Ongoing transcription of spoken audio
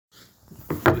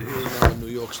We're here in our New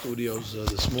York studios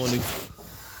this morning,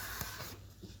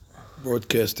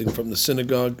 broadcasting from the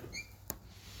synagogue.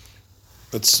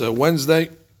 It's Wednesday.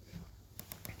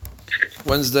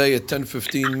 Wednesday at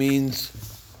 10:15 means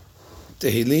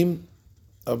Tehillim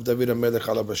of David HaMelech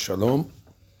Alav Shalom.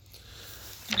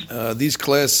 These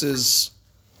classes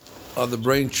are the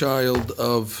brainchild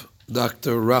of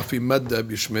Dr. Rafi Madda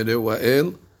Bishmereh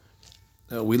Wa'el.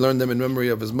 We learned them in memory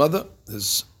of his mother,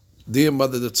 his dear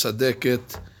mother, the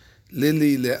Tzadeket,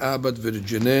 Lili Le'abat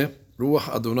Virgineh, Ruach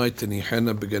Adonai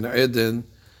Tenihena Began Eden.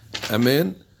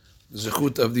 Amen. The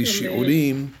zechut of these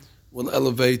shiurim will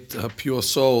elevate her pure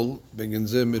soul, Began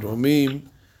Zeh Miromim,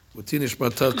 Utinish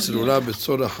Matat Tzirura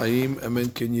B'Tzora Hayim, Amen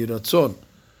Ken Yiratzon.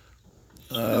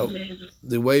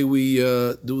 The way we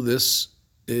do this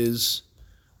is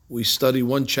we study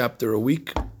one chapter a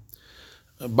week.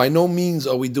 By no means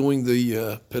are we doing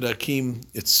the Perakim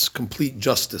its complete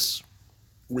justice,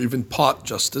 or even part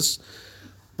justice,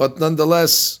 but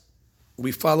nonetheless,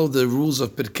 we follow the rules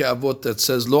of Pirkei Avot that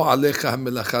says, Lo alecha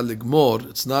hamelacha ligmor.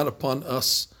 It's not upon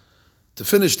us to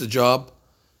finish the job.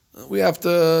 We have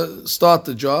to start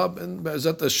the job, and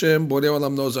Be'ezat Hashem, Borei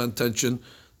Olam knows our intention.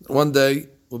 One day,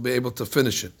 we'll be able to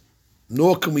finish it.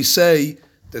 Nor can we say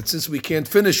that since we can't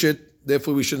finish it,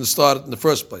 therefore we shouldn't start it in the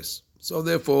first place. So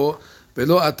therefore,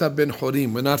 Velo ata ben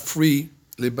horim, we're not free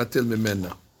libatil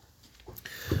mimena.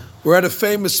 We're at a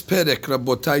famous perek,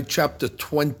 Rabotai, chapter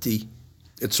 20.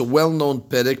 It's a well-known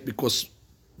perek because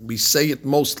we say it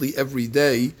mostly every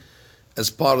day as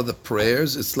part of the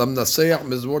prayers. It's Lam Naseyach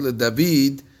Mizmor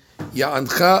LeDavid,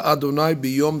 Ya'ancha Adonai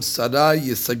biyom sarai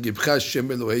yisagibcha Shem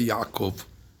Elohei Yaakov.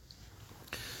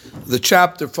 The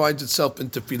chapter finds itself in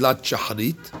Tefillat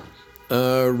Shacharit,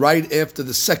 right after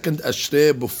the second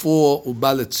Ashrei before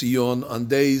Ubal Tzion, on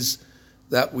days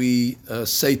that we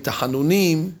say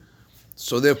Tahanunim,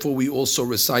 so therefore we also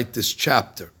recite this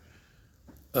chapter.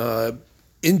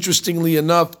 Interestingly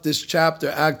enough, this chapter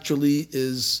actually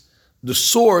is the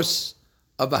source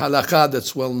of a halakha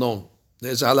that's well known.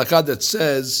 There's a halakha that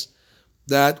says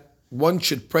that one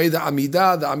should pray the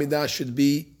Amidah should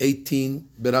be 18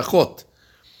 berachot.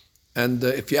 And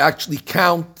if you actually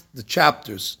count the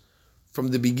chapters from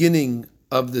the beginning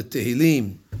of the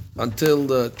Tehillim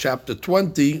until chapter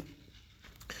 20,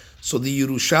 so the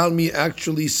Yerushalmi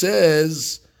actually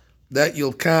says that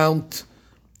you'll count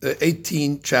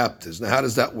 18 chapters. Now, how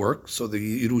does that work? So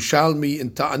the Yerushalmi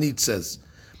in Ta'anit says,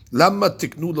 Lama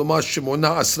tiknu loma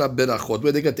shemona asra berachot.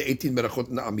 Where they get the 18 berachot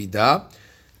in the Amidah.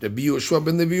 Rabbi Yoshua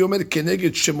ben Levi omer,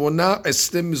 keneged shemona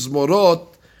esre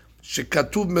mizmorot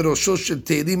shekatuv merosho shel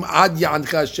Tehillim ad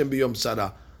ya'ancha Hashem biyom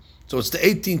sarah. So it's the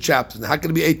 18 chapters. Now, how can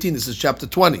it be 18? This is chapter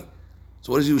 20.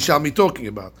 So what is Yerushalmi talking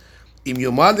about? Im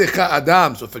yomad lecha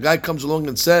adam. So if a guy comes along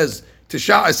and says,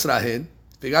 Tisha Esrahin,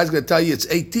 if a guy's going to tell you it's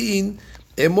 18,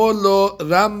 Emor lo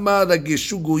Rama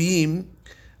rageshu goyim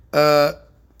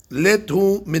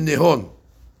lethu minehon.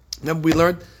 Remember we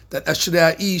learned that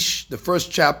Ashrei Ish, the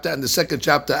first chapter and the second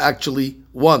chapter, are actually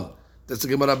one. That's the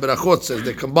Gemara Berachot says,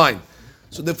 they're combined.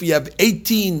 So if we have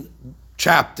 18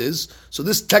 chapters, so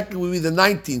this technically will be the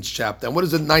 19th chapter. And what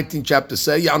does the 19th chapter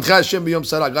say? Ya'ancha Hashem b'yom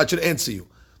sarah. God should answer you.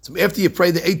 So after you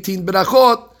pray the 18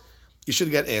 berachot, you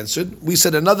should get answered. We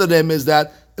said another name is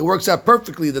that it works out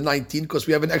perfectly, the 19, because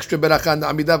we have an extra beracha in the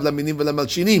Amidah v'laminim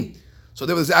v'lamalshinim. So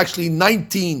there was actually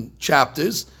 19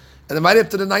 chapters. And then right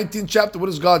after the 19th chapter, what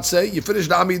does God say? You finish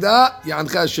the Amidah,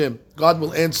 Ya'ancha Hashem. God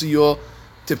will answer your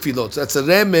tefillot. So that's a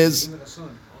remez.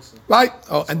 Right?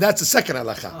 Oh, and that's the second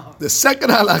halakha. The second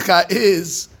halakha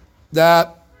is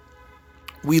that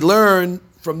we learn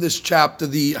from this chapter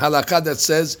the halakha that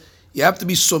says you have to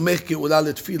be somech ge'ula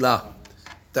letfilah.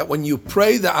 That when you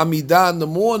pray the Amidah in the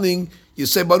morning, you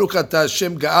say Baruch Atah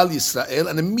Hashem Ga'al Yisrael,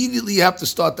 and immediately you have to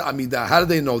start the Amidah. How do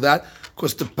they know that?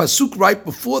 Because the pasuk right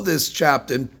before this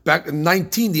chapter, back in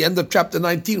 19, the end of chapter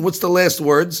 19, what's the last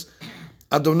words?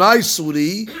 Adonai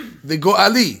Suri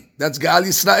v'Go'ali. That's Ga'al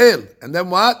Yisrael. And then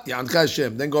what? Ya'ancha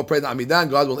Hashem. Then go pray the Amidah,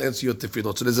 and God will answer your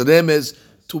tefillot. So there's a remez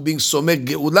to being somech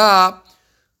ge'ula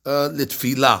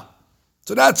letfilah.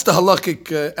 So that's the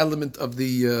halakhic element of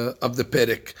the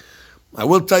perek. I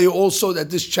will tell you also that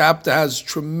this chapter has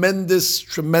tremendous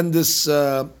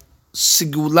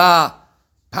sigula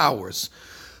powers.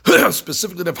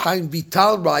 Specifically, the Chaim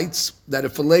Vital writes that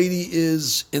if a lady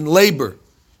is in labor,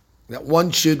 that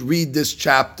one should read this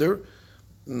chapter.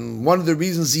 One of the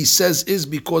reasons he says is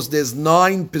because there's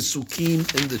 9 pesukim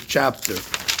in the chapter.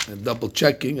 And double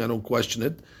checking, I don't question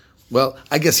it. Well,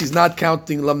 I guess he's not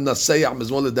counting Lam Naseyach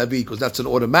Mizmor LeDavid because that's an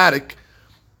automatic.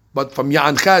 But from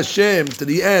Ya'ancha Hashem to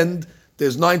the end,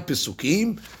 there's 9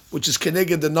 pesukim, which is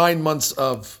keneged the 9 months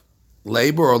of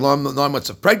labor, or 9 months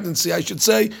of pregnancy, I should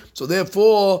say. So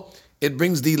therefore, it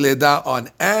brings the leda on.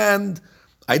 And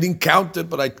I didn't count it,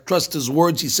 but I trust his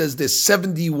words. He says there's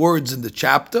 70 words in the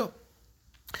chapter.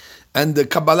 And the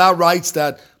Kabbalah writes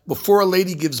that before a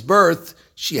lady gives birth,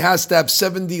 she has to have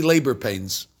 70 labor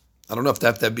pains. I don't know if they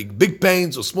have to have big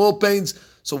pains or small pains.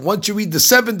 So once you read the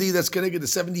 70, that's going to get the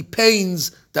 70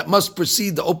 pains that must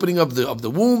precede the opening of the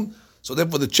womb. So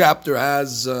therefore, the chapter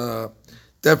has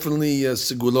definitely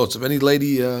sigulot. If any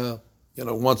lady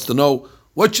wants to know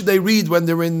what should they read when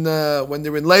they're in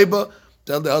labor,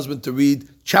 tell the husband to read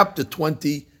chapter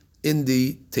 20 in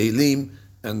the Tehillim,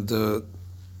 and the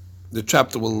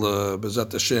chapter will,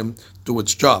 B'ezrat Hashem, do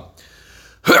its job.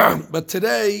 But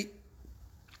today,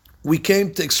 we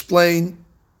came to explain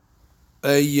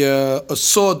a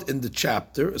sod in the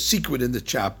chapter, a secret in the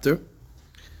chapter,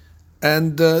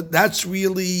 and that's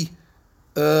really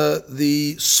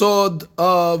the sod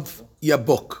of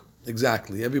Yabok.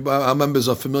 Exactly. Everybody, our members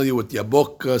are familiar with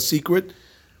Yabok secret.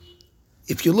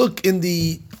 If you look in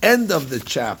the end of the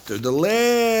chapter, the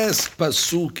last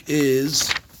pasuk is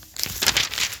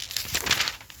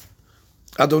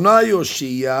Adonai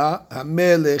Yoshia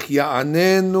HaMelech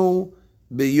Ya'anenu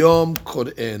B'yom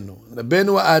Kor'enu.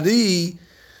 Rabbeinu Ari,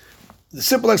 the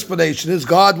simple explanation is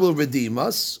God will redeem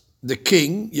us. The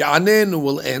king, Ya'anenu,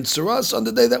 will answer us on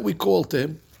the day that we call to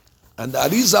him. And the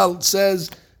Arizal says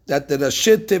that the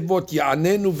Rashi Tevot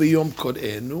Ya'anenu B'yom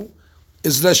Kor'enu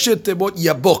is Rashi Tevot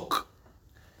Yabok.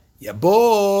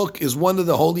 Yabok is one of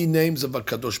the holy names of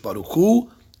HaKadosh Baruch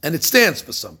Hu, and it stands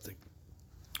for something.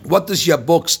 What does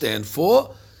Yabok stand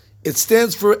for? It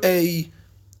stands for a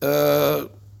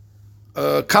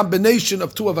combination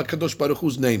of two of HaKadosh Baruch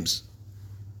Hu's names.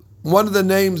 One of the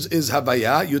names is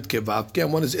Havaya, Yud Kevavke,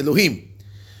 and one is Elohim.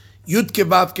 Yud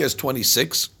Kevavke is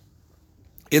 26.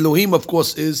 Elohim, of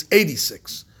course, is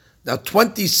 86. Now,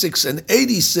 26 and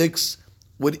 86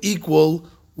 would equal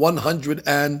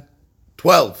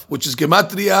 112, which is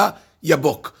Gematria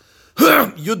Yabok.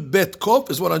 Yud Bet Kof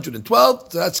is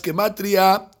 112, so that's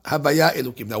Gematria Havaya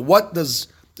Elohim. Now, what does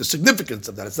the significance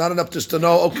of that? It's not enough just to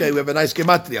know, okay, we have a nice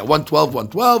Gematria, 112,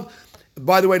 112.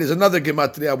 By the way, there's another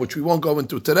Gematria, which we won't go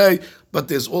into today, but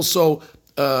there's also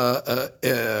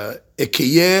Ekiyeh,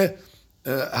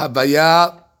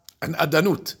 Havaya, and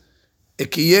Adanut.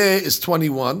 Ekiyeh is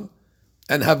 21,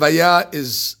 and Havaya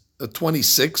is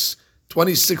 26.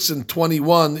 26 and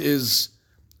 21 is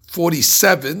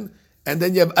 47, and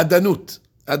then you have Adanut.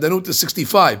 Adanut is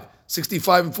 65.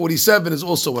 65 and 47 is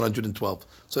also 112.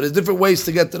 So there's different ways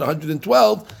to get to the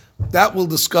 112. That we'll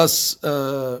discuss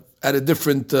at a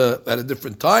different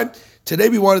time. Today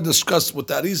we want to discuss what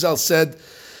the Arizal said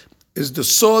is the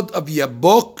sod of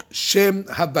Yabok Shem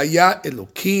Havaya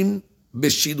Elokim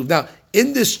B'Shiluv. Now,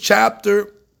 in this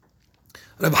chapter,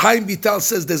 Reb Chaim Vital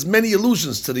says there's many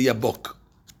allusions to the Yabok.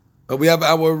 We have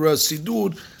our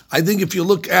Sidur. I think if you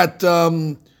look at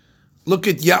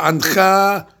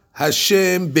Ya'ancha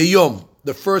Hashem Beyom,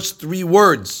 the first 3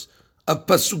 words of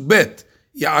Pasuk Bet.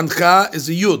 Ya'ancha is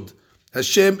a Yud,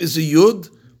 Hashem is a Yud,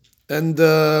 and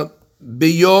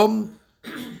Beyom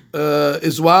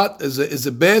is what? Is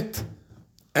a Bet,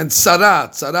 and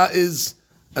Sarah is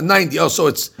a 90. Oh,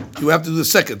 so you have to do the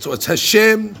second. So it's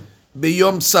Hashem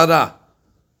Beyom Sarah.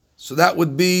 So that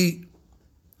would be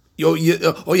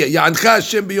Ya'ancha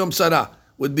Hashem Beyom Sarah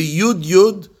would be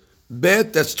Yud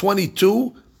Bet, that's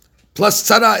 22, plus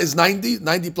Sarah is 90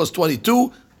 plus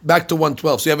 22, back to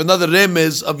 112. So you have another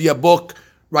remez of Yabok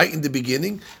right in the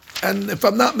beginning. And if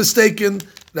I'm not mistaken,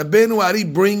 Rabbeinu Ari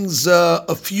brings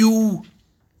a few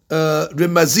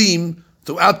remazim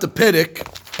throughout the Perek.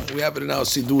 We have it in our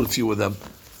Sidur, a few of them.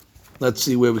 Let's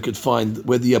see where we could find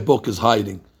where the Yabok is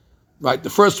hiding. Right, the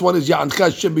first one is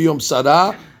Ya'ancha Hashem B'yom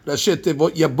Sarah, Rashi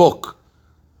Tevot Yabok.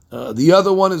 The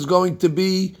other one is going to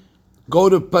be, go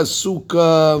to Pasuk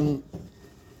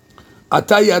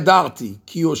Ata Yadarti,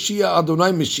 Ki Yoshia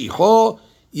Adonai Meshicho,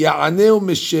 Ya'aneu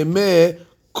Meshemeh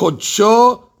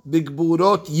Kodsho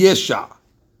Bigburot Yesha.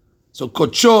 So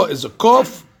Kodsho is a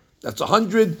Kof, that's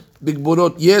 100.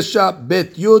 Bigburot Yesha,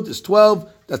 Bet Yud is 12.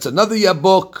 That's another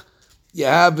Yabok. You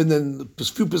have, and then a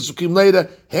few Pesukim later,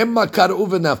 Hemma Kar'u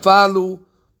V'nafalu,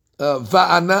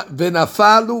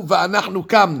 V'nafalu V'anachnu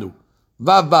Kamnu.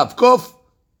 Vav Vav Kof,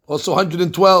 also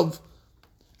 112.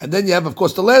 And then you have, of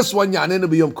course, the last one, Ya'anenu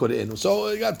B'yom Kor'enu. So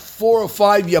you got 4 or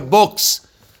 5 Yaboks,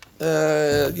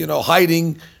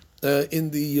 hiding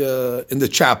in the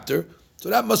chapter. So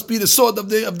that must be the sword of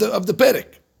the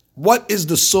Perek. What is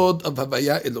the sword of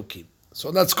Havaya Elokim? So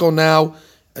let's go now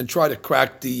and try to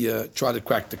crack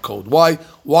the code.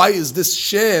 Why is this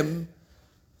Shem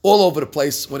all over the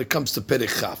place when it comes to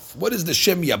Perek Chaf? What is the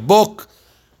Shem Yabok?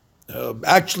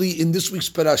 Actually, in this week's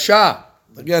parasha,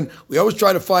 again, we always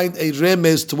try to find a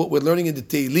remez to what we're learning in the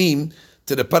Tehillim,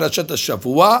 to the Parashat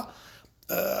Shavua.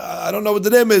 I don't know what the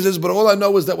remez is, but all I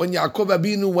know is that when Yaakov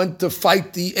Abinu went to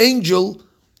fight the angel,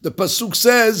 the pasuk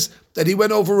says that he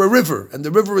went over a river, and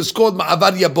the river is called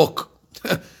Ma'avar Yabok.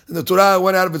 And the Torah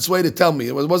went out of its way to tell me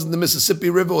it wasn't the Mississippi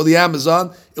River or the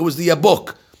Amazon; it was the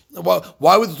Yabok.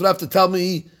 Why would the Torah have to tell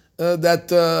me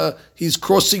that he's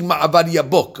crossing Ma'avar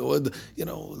Yabok?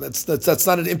 That's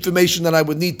not an information that I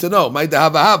would need to know. Ma'ida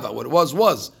hava. What it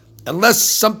was. Unless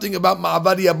something about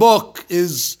Ma'avar Yabok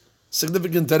is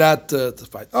significant to that to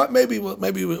fight. All right, maybe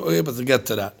we're able to get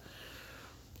to that.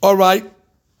 All right.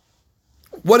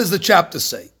 What does the chapter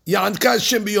say? Ya'anka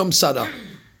Hashem b'yom Sarah.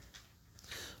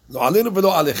 Lo aleinu v'lo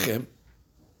alechem.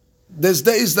 There's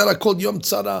days that are called Yom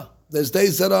Tzara. There's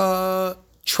days that are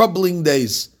troubling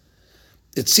days.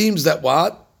 It seems that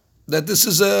that this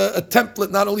is a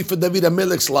template not only for David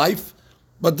HaMelech's life,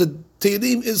 but the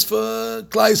Tehillim is for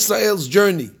Klal Yisrael's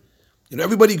journey.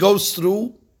 Everybody goes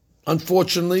through,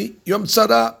 unfortunately, Yom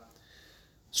Tzara.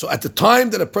 So at the time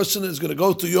that a person is going to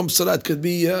go through Yom Tzara, it could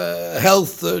be a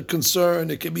health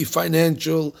concern, it could be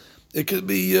financial, it could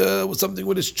be something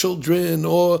with his children,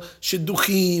 or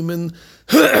shidduchim, and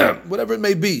whatever it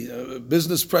may be,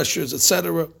 business pressures,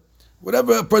 etc.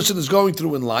 Whatever a person is going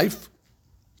through in life,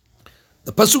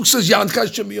 the pasuk says, "Ya'anka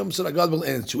Hashem b'yom tzara," God will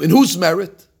answer you. In whose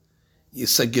merit?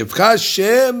 Yisagivcha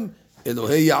Hashem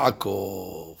Elohei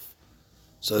Yaakov.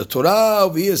 So the Torah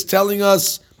over here is telling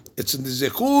us it's in the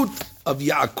zechut of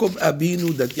Yaakov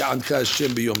Abinu that Ya'anka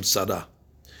Hashem b'yom tzara.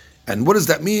 And what does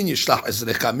that mean? Yishlach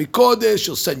ezrecha mikodesh.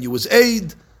 He'll send you his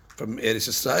aid from Eretz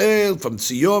Yisrael, from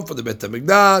Tzion, from the Beit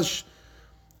HaMikdash.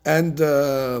 And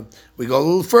we go a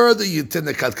little further.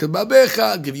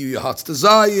 I'll give you your heart's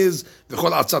desires.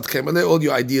 All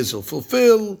your ideas will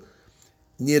fulfill.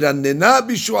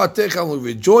 We'll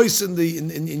rejoice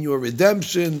in your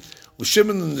redemption.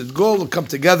 Shimon and the Gol will come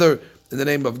together in the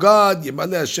name of God.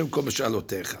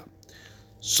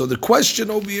 So the question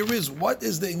over here is, what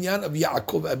is the inyan of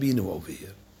Yaakov Abinu over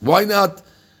here? Why not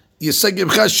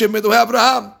Yisagim Hashem Elohei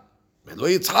Abraham,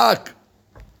 Elohei Yitzchak?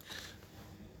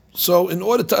 So in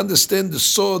order to understand the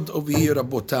sod over here,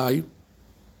 Rabotai,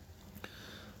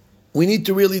 we need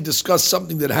to really discuss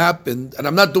something that happened, and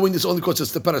I'm not doing this only because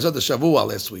it's the Parashat Shavua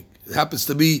last week. It happens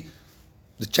to be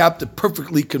the chapter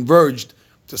perfectly converged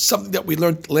to something that we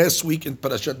learned last week in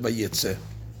Parashat Vayetzeh.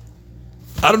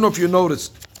 I don't know if you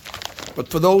noticed, but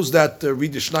for those that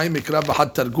read the Shnai Mikra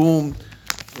B'Had Targum,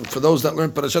 and for those that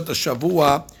learn Parashat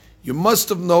Shavua, you must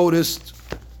have noticed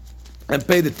and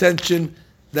paid attention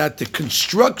that the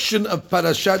construction of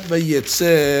Parashat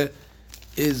Vayetzeh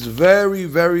is very,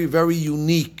 very, very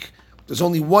unique. There's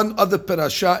only one other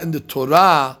parasha in the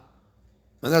Torah,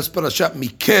 and that's Parashat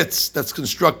Miketz, that's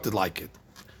constructed like it.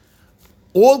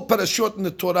 All parashot in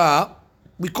the Torah,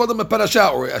 we call them a parasha,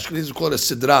 or actually we call it a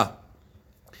sidra.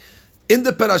 In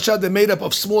the parasha, they're made up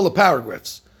of smaller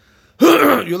paragraphs.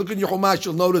 You look in your Chumash,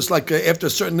 you'll notice like after a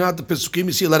certain amount of Pesukim,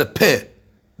 you see a letter Peh.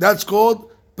 That's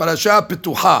called Parasha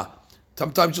Petuha.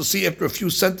 Sometimes you'll see after a few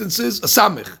sentences, a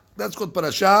Samich. That's called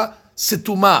Parasha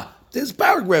Situma. There's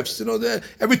paragraphs,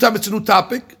 every time it's a new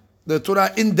topic, the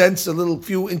Torah indents a little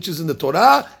few inches in the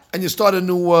Torah, and you start a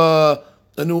new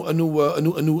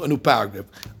paragraph.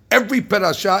 Every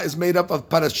parasha is made up of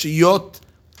parashiyot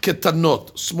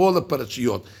ketanot, smaller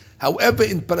parashiyot. However,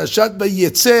 in Parashat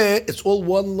Vayetzeh, it's all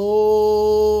one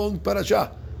long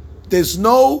parasha. There's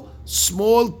no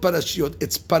small parashiyot.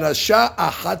 It's parasha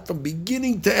ahad from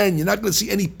beginning to end. You're not going to see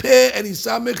any peh, any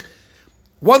samich.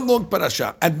 One long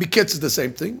parasha. And Miketz is the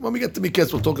same thing. When we get to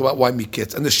Miketz, we'll talk about why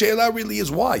Miketz. And the she'elah really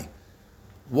is why.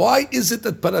 Why is it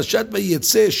that Parashat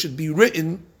Vayetzeh should be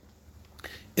written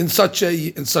in such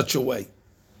a way?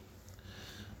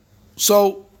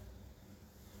 So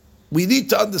we need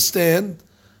to understand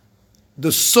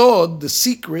the sod, the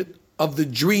secret of the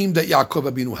dream that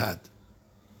Yaakov Abinu had.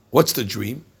 What's the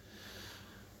dream?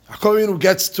 Yaakov Abinu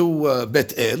gets to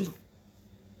Bet El.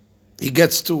 He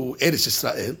gets to Eretz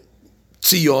Yisrael,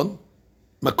 Tzion,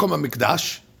 Makom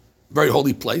HaMikdash, very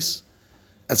holy place.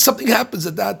 And something happens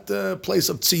at that place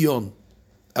of Tzion,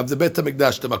 of the Bet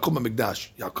HaMikdash, the Makom HaMikdash.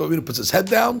 Yaakov Avinu puts his head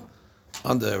down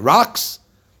on the rocks,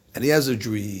 and he has a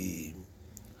dream.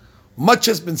 Much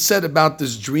has been said about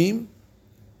this dream,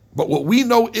 but what we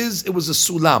know is it was a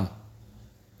sulam.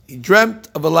 He dreamt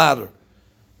of a ladder.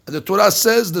 And the Torah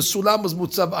says the sulam was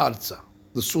mutzav arza.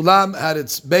 The sulam had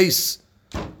its base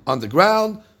on the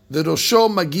ground, the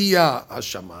rosho magia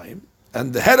hashamayim,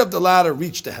 and the head of the ladder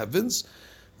reached the heavens.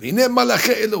 There's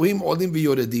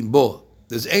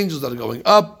angels that are going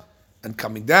up and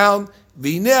coming down,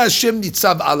 V'hinei Hashem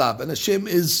nitzav alav, and Hashem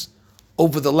is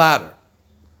over the ladder.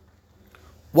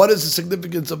 What is the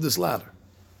significance of this ladder?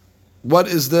 What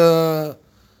is the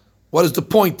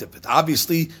point of it?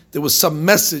 Obviously, there was some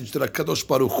message that HaKadosh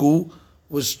Baruch Hu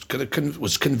was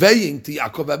conveying to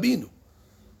Yaakov Abinu.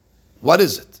 What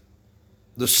is it?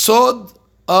 The sod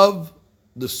of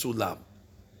the sulam.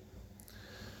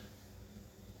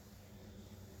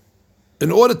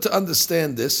 In order to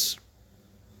understand this,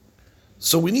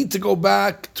 so we need to go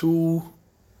back to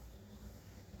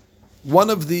one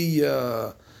of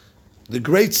the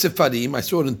great Sefarim. I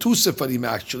saw it in two Sefarim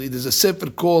actually. There's a Sefer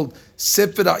called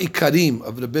Sefer HaIkarim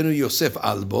of Rabbeinu Yosef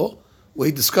Albo, where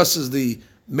he discusses the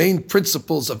main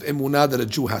principles of emunah that a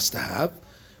Jew has to have.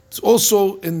 It's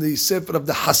also in the Sefer of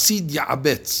the Hasid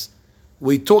Ya'abetz,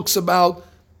 where he talks about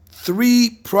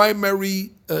three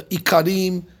primary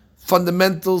Ikarim,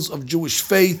 fundamentals of Jewish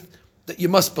faith that you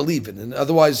must believe in, and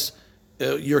otherwise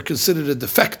you're considered a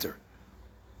defector.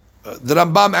 The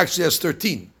Rambam actually has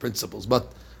 13 principles,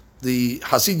 but the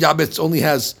Hasid Ya'abetz only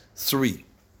has 3.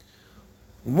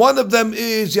 One of them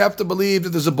is you have to believe that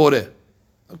there's a Boreh.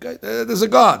 Okay, there's a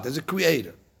God, there's a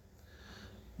creator.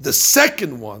 The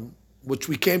second one, which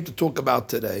we came to talk about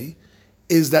today,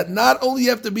 is that not only you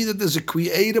have to be that there's a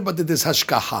creator, but that there's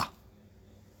hashkaha.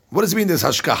 What does it mean there's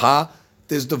hashkaha?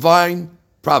 There's divine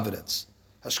providence.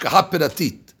 Hashkaha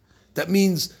piratit. That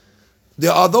means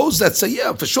there are those that say,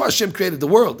 yeah, for sure Hashem created the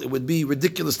world. It would be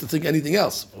ridiculous to think anything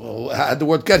else. Well, how did the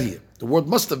world get here? The world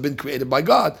must have been created by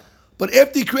God. But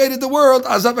after he created the world,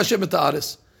 Azav Hashem et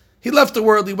haaretz. He left the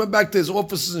world, he went back to his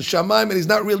offices in Shamayim, and he's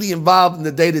not really involved in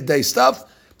the day-to-day stuff.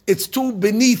 It's too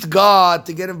beneath God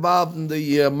to get involved in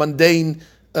the mundane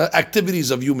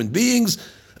activities of human beings.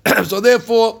 So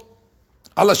therefore,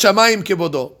 Allah Shamayim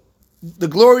kivodo. The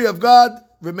glory of God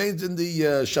remains in the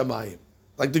Shamayim.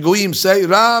 Like the Goyim say,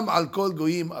 Ram al kol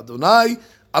Goyim Adonai,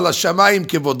 Allah Shamayim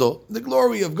kivodo. The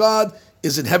glory of God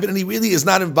is in heaven, and he really is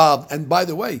not involved. And by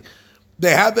the way,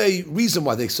 they have a reason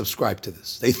why they subscribe to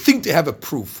this. They think they have a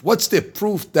proof. What's their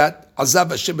proof that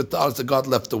Azav Hashem et haaretz, that God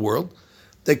left the world?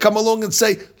 They come along and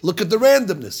say, look at the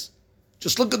randomness.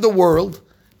 Just look at the world,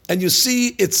 and you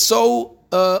see it's so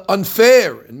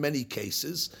unfair in many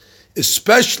cases.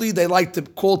 Especially, they like to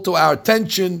call to our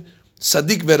attention,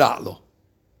 Sadiq Vera'lo.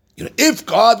 You know, if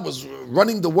God was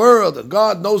running the world and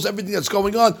God knows everything that's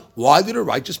going on, why do the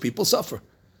righteous people suffer?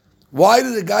 Why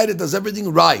did the guy that does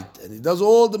everything right, and he does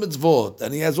all the mitzvot,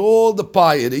 and he has all the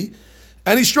piety,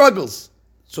 and he struggles?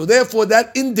 So therefore,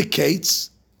 that indicates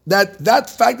that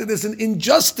fact that there's an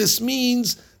injustice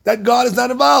means that God is not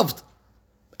involved.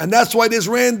 And that's why there's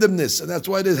randomness, and that's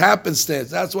why there's happenstance.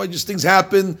 That's why just things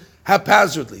happen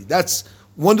haphazardly. That's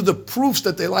one of the proofs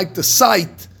that they like to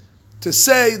cite to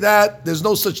say that there's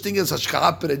no such thing as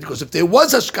hashkaha piratit. Because if there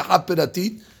was hashkaha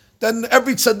piratit, then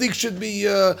every tzaddik should be,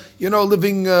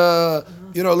 living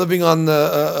on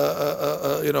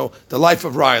the life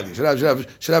of Riley. Should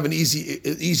have an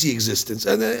easy existence.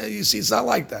 And you see, it's not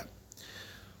like that.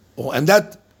 Oh, and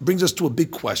that brings us to a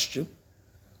big question.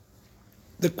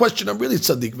 The question of really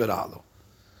tzaddik veralo.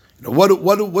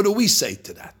 What do we say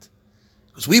to that?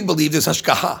 Because we believe there's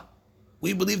hashkaha.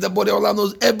 We believe that Borei Olam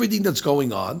knows everything that's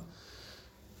going on.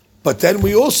 But then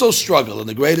we also struggle, and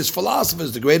the greatest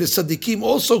philosophers, the greatest tzaddikim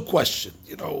also question,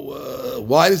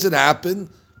 why does it happen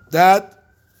that,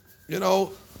 the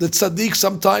tzaddik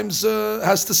sometimes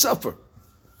has to suffer?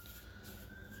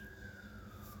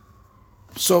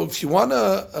 So if you want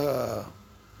to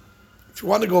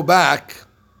go back,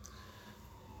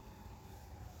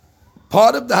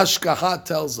 part of the hashkaha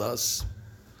tells us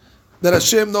that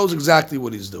Hashem knows exactly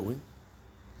what he's doing.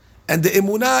 And the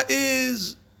emunah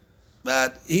is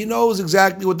that he knows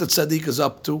exactly what the tzaddik is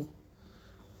up to.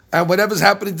 And whatever's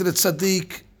happening to the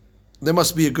tzaddik, there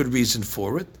must be a good reason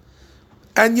for it.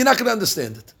 And you're not going to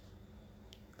understand it.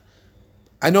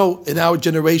 I know in our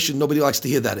generation, nobody likes to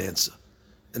hear that answer.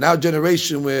 In our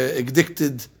generation, we're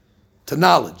addicted to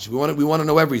knowledge. We want to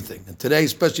know everything. And today,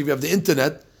 especially if you have the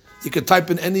internet, you can type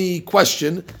in any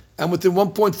question, and within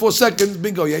 1.4 seconds,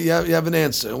 bingo, you have an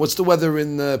answer. And what's the weather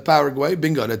in Paraguay?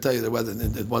 Bingo, they tell you the weather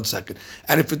in 1 second.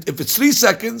 And if it's 3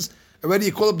 seconds, already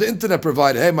you call up the internet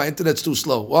provider. Hey, my internet's too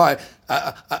slow. Why?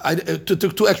 It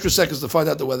took 2 extra seconds to find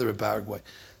out the weather in Paraguay.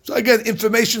 So again,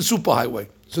 information superhighway.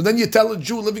 So then you tell a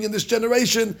Jew living in this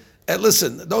generation, hey,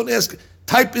 listen, don't ask,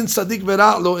 type in Sadiq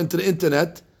Vera'lo into the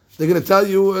internet. They're going to tell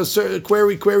you a certain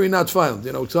query not found.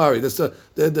 Sorry, that's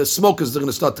the smokers are going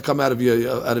to start to come out of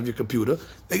your computer.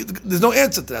 There's no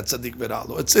answer to that Sadiq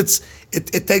Vera'lo.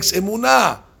 It takes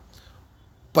emunah,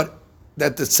 but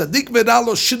that the Sadiq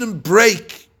Vera'lo shouldn't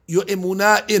break your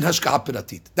emunah in hashkaha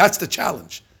piratit. That's the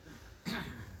challenge.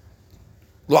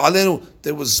 Lo alenu,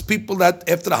 there was people that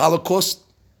after the Holocaust,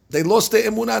 they lost their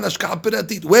emunah and hashgacha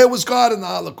piratit. Where was God in the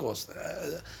Holocaust?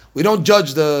 We don't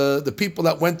judge the people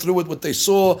that went through it, what they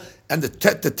saw, and the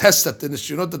tests that the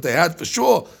nishunot that they had for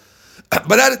sure.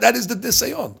 But that is the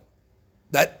nisayon.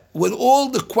 That with all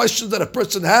the questions that a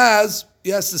person has, he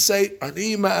has to say,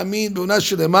 Ani ma'amin b'unah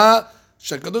shelema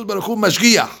shekadosh baruch hu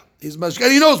mashgiach. He's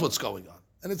mashgiach. He knows what's going on,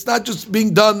 and it's not just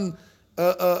being done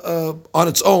on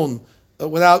its own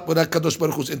without Kadosh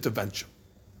Baruch Hu's intervention.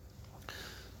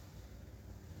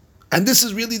 And this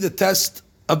is really the test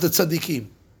of the tzaddikim.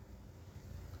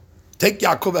 Take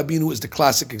Yaakov Abinu as the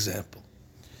classic example.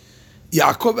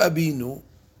 Yaakov Abinu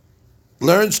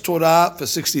learns Torah for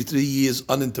 63 years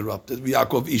uninterrupted.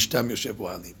 Yaakov Ishtam Yoshev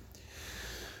Alim.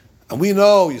 And we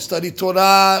know, you study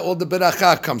Torah, all the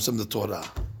beracha comes from the Torah.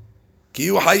 Ki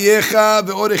yu hayecha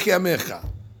ve'orech yamecha.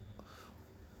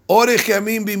 Orech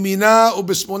yamim b'mina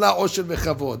u'b'smona osher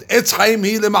v'chavod. Etz chaim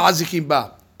hi lema'azikim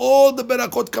ba. All the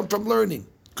berachot come from learning.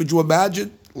 Could you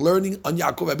imagine learning on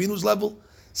Yaakov Abinu's level?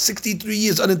 63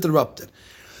 years uninterrupted.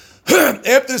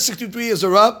 After the 63 years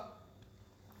are up,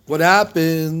 what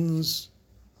happens?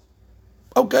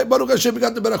 Okay, Baruch Hashem, he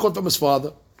got the berachot from his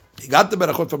father. He got the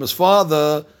berachot from his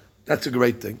father. That's a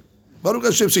great thing. Baruch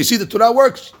Hashem. So you see, the Torah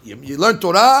works. You learn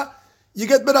Torah, you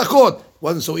get berachot.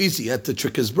 Wasn't so easy. He had to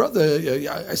trick his brother,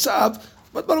 Esav.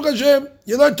 But Baruch Hashem,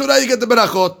 you learn Torah, you get the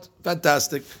berachot.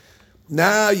 Fantastic.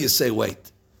 Now you say, wait.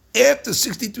 After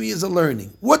 63 years of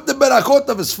learning, what the berachot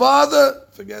of his father?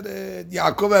 Forget it.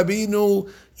 Yaakov Abinu,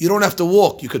 you don't have to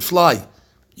walk. You could fly.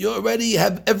 You already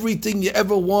have everything you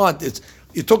ever want.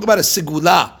 You talk about a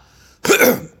sigula.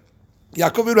 Yaakov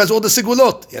Abinu has all the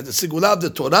sigulot. He has the sigula of the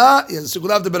Torah. He has the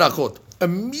sigula of the berachot.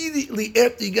 Immediately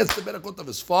after he gets the berachot of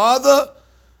his father,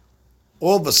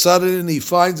 all of a sudden he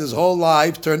finds his whole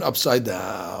life turned upside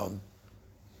down.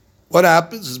 What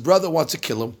happens? His brother wants to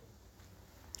kill him.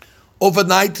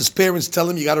 Overnight, his parents tell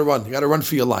him, you got to run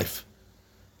for your life.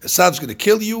 Esav's going to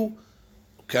kill you.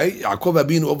 Okay, Yaakov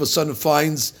Abinu all of a sudden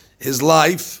finds his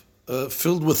life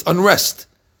filled with unrest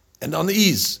and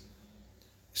unease.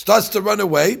 He starts to run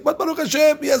away, but Baruch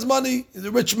Hashem, he has money. He's a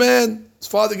rich man. His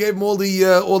father gave him all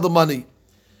the money.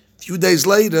 A few days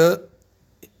later,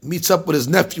 he meets up with his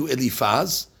nephew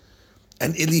Eliphaz,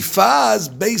 and Eliphaz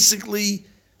basically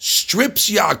strips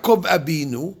Yaakov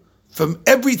Abinu from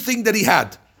everything that he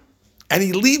had. And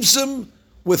he leaves him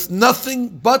with nothing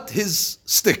but his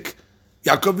stick.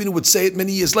 Yaakov Avinu would say it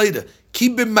many years later. I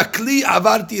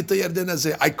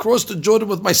crossed the Jordan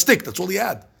with my stick. That's all he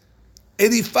had.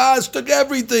 Eliphaz took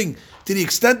everything. To the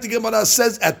extent the Gemara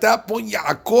says, at that point,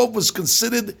 Yaakov was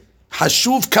considered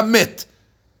Hashuv Kamet.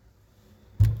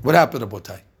 What happened,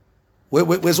 Abotai?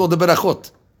 Where's all the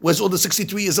berachot? Where's all the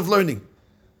 63 years of learning?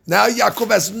 Now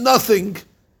Yaakov has nothing,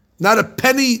 not a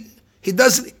penny. He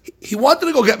wanted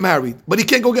to go get married, but he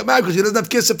can't go get married because he doesn't have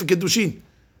kesef for kiddushin.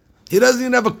 He doesn't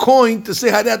even have a coin to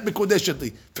say hadat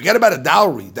mikodeshati. Forget about a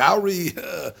dowry. Dowry,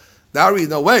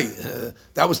 no way.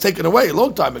 That was taken away a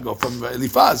long time ago from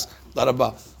Eliphaz. But he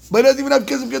doesn't even have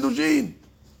kesef kiddushin.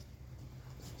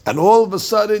 And all of a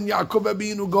sudden, Yaakov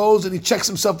Abinu goes and he checks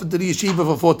himself into the yeshiva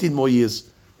for 14 more years.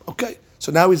 Okay,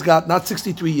 so now he's got not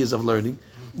 63 years of learning.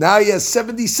 Now he has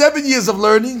 77 years of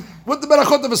learning with the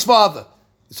berachot of his father.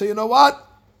 So you know what?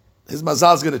 His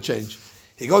mazal is going to change.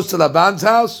 He goes to Laban's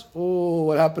house. Oh,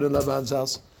 what happened in Laban's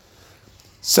house?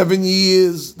 7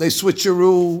 years, they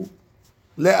switcheroo.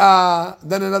 Leah,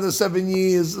 then another 7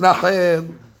 years,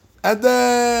 Rachel. And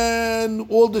then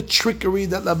all the trickery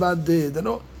that Laban did.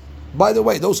 And by the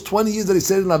way, those 20 years that he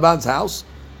stayed in Laban's house,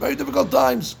 very difficult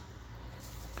times.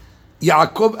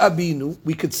 Yaakov Abinu,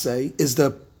 we could say, is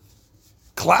the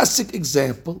classic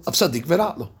example of Sadiq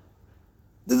Veratlo.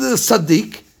 This is a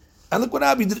Sadiq, and look what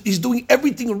happened. He's doing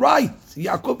everything right.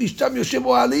 Yaakov Ishtam Yoshev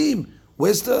Alim.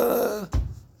 Where's the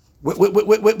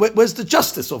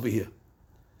justice over here?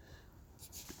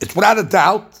 It's without a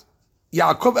doubt,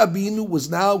 Yaakov Abinu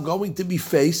was now going to be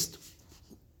faced,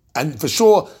 and for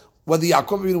sure, whether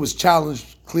Yaakov Abinu was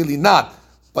challenged, clearly not.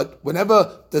 But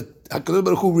whenever the HaKadosh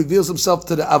Baruch Hu reveals himself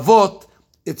to the Avot,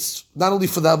 it's not only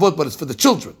for the Avot, but it's for the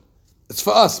children. It's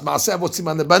for us. Ma'aseh Avot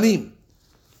Siman Lebanim.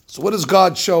 So what does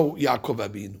God show Yaakov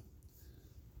Abinu?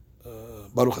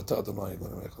 Baruch atah Adonai.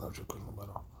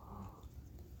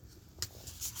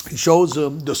 He shows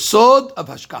him the sod of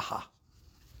Hashgacha.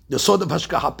 The sod of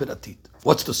Hashgacha Piratit.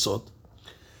 What's the sod?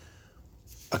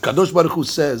 HaKadosh Baruch Hu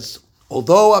says,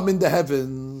 although I'm in the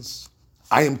heavens,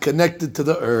 I am connected to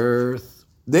the earth.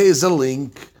 There is a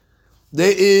link.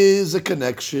 There is a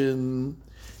connection.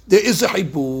 There is a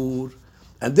hibur.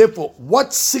 And therefore,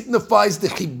 what signifies the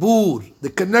hibur, the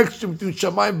connection between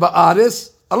Shamayim and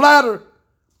Ba'aris? A ladder.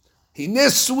 Hine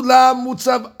sulam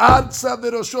mutzav arza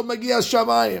v'rosho magia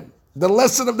shamayim. The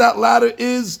lesson of that ladder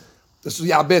is, this is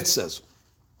what Ya'abed says,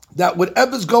 that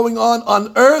whatever's going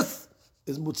on earth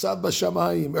is mutzav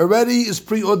b'shamayim. Already is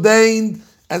preordained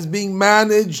as being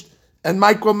managed and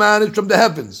micromanaged from the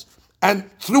heavens. And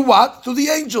through what? Through the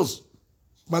angels.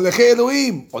 Malachei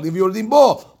Elohim. Borei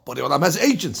Olam has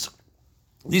agents.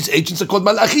 These agents are called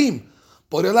Malachim.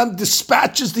 Borei Olam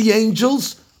dispatches the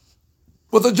angels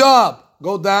with a job.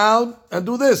 Go down and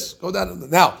do this. Go down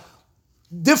and now,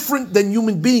 different than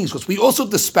human beings, because we also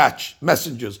dispatch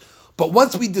messengers. But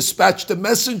once we dispatch the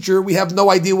messenger, we have no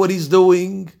idea what he's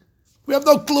doing. We have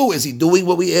no clue. Is he doing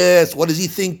what we asked? What is he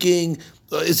thinking?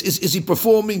 Is he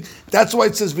performing? That's why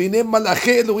it says, "V'hinei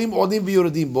malachei Elohim odim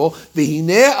v'yoredim bo,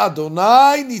 v'hinei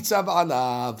Adonai nitzav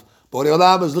alav." Borei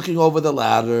Olam is looking over the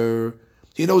ladder.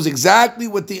 He knows exactly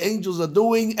what the angels are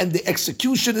doing, and the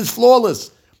execution is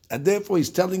flawless. And therefore, he's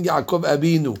telling Yaakov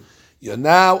Avinu, "You're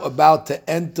now about to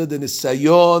enter the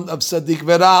nisayon of Sadiq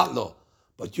Vera'lo,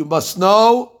 but you must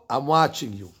know I'm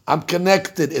watching you. I'm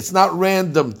connected. It's not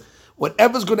random."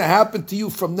 Whatever's going to happen to you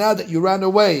from now that you ran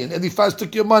away, and Eliphaz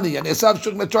took your money, and Esav's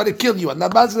going to try to kill you, and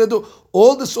Nabal's going to do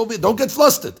all this over. Don't get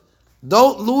flustered.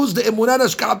 Don't lose the emunah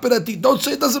shka'apirati. Don't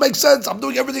say it doesn't make sense. I'm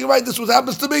doing everything right. This is what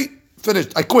happens to me.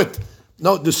 Finished. I quit.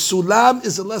 No, the Sulam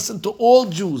is a lesson to all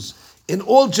Jews in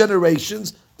all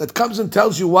generations that comes and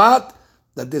tells you what?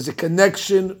 That there's a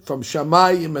connection from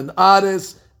Shamayim and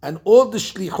Ares, and all the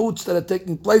shlichuts that are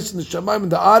taking place in the Shamayim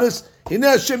and the Ares.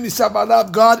 Hinei Hashem nisav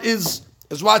alav. God is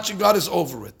watching, God is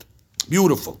over it.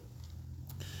 Beautiful.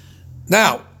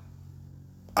 Now,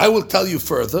 I will tell you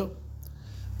further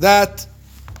that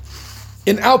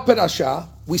in our parasha,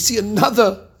 we see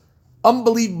another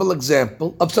unbelievable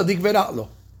example of Tzaddik Vera'lo.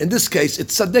 In this case,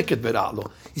 it's Tzaddiket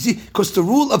Vera'lo. You see, because the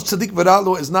rule of Tzaddik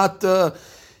Vera'lo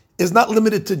is not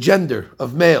limited to gender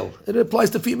of male. It applies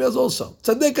to females also.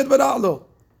 Tzaddiket Vera'lo.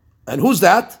 And who's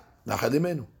that? Rachel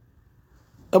Imenu.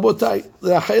 Abotai,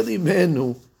 Rachel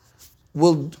Imenu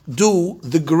will do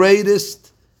the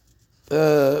greatest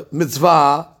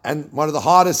mitzvah and one of the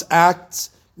hardest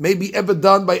acts maybe ever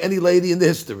done by any lady in the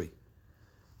history.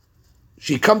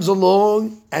 She comes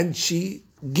along and she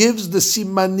gives the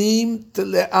simanim to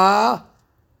Leah.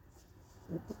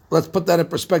 Let's put that in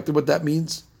perspective, what that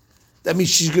means. That means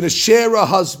she's going to share her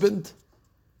husband.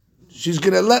 She's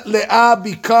going to let Leah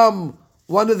become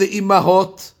one of the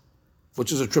imahot,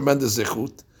 which is a tremendous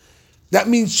zechut. That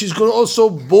means she's going to also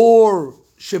bore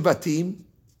Shevatim,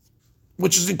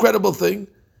 which is an incredible thing.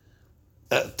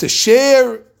 To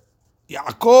share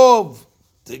Yaakov,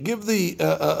 to give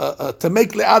to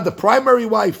make Leah the primary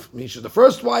wife. I mean, she's the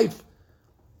first wife.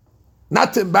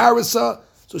 Not to embarrass her.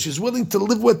 So she's willing to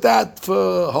live with that for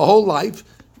her whole life.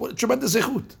 What a tremendous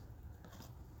zechut.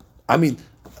 I mean,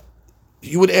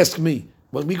 you would ask me,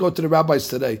 when we go to the rabbis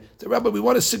today, the rabbi, we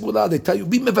want to single out, they tell you,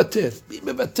 be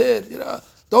mevater, you know.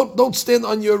 Don't stand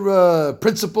on your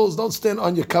principles. Don't stand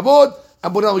on your kavod.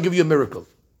 And Borei will give you a miracle.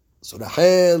 So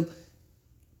Rachel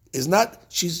is not.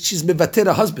 She's mevater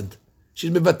a husband. She's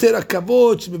mevater a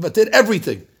kavod. She's mevater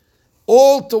everything.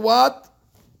 All to what?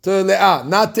 To Leah,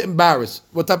 not to embarrass.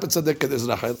 What type of tzaddik is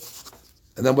Rachel?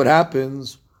 And then what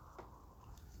happens?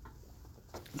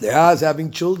 Leah is having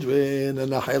children,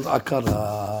 and Rachel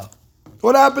akara.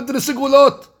 What happened to the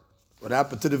sigulot? What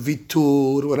happened to the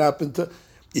vitur? What happened to?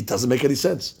 It doesn't make any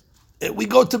sense. We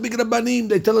go to Big Rabbanim,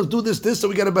 they tell us do this, so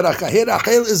we get a beracha. Here,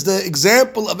 Rachel is the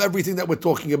example of everything that we're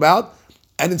talking about.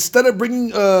 And instead of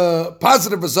bringing a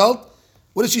positive result,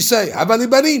 what does she say? Havali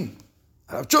banim.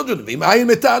 I have children.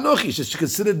 She's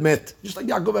considered met. Just like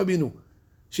Yaakov Avinu.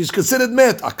 She's considered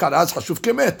met. Akaraz hashuv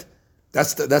kemet.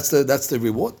 That's the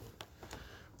reward.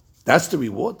 That's the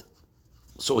reward.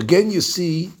 So again, you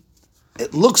see,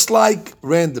 it looks like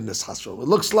randomness, Hashem. It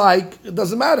looks like it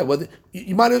doesn't matter. Whether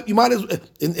you might as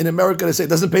in America they say it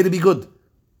doesn't pay to be good.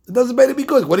 It doesn't pay to be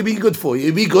good. What do you be good for?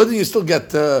 You be good and you still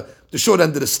get the short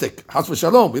end of the stick. Has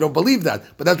v'shalom. We don't believe that,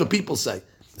 but that's what people say.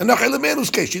 And Rachel Imenu's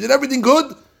case, she did everything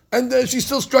good, and she's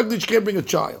still struggling. She can't bring a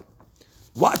child.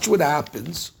 Watch what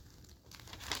happens.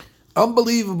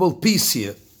 Unbelievable piece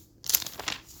here.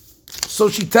 So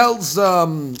she tells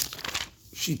Yaakov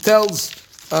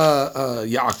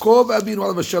Avinu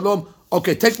alav shalom,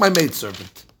 okay, take my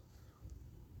maidservant.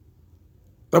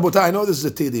 Rabotai, I know this is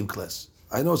a Tehillim class.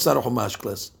 I know it's not a Chumash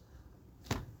class.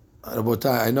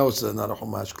 Rabotai, I know it's not a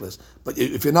Chumash class. But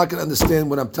if you're not going to understand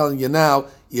what I'm telling you now,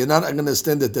 you're not going to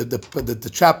understand the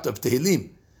chapter of Tehillim.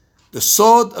 The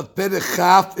sword of Perech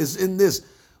Chaf is in this.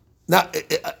 Now,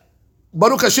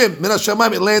 Baruch Hashem, Min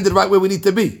HaShamayim, it landed right where we need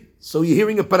to be. So you're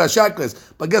hearing a parasha class.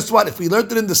 But guess what? If we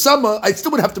learned it in the summer, I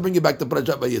still would have to bring you back to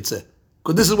Parashat Vayetzeh.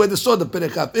 Because this is where the sword of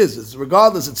Perikaf is. It's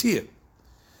regardless, it's here.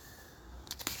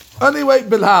 Anyway,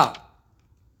 Bilha.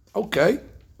 Okay.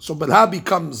 So Bilha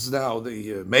becomes now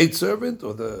the maidservant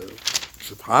or the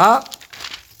shifha.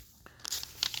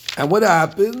 And what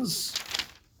happens?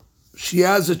 She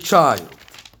has a child.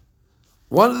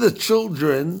 One of the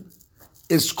children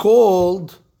is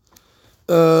called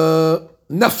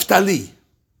Naphtali.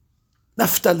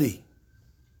 Naphtali.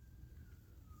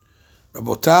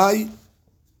 Rabotai,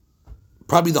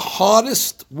 probably the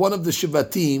hardest one of the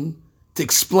Shivatim to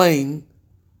explain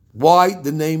why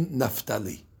the name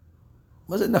Naphtali.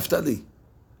 What is it, Naphtali?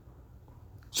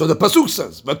 So the Pasuk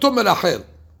says, Vatomer Rachel.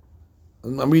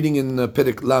 I'm reading in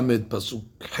Perek Lamed Pasuk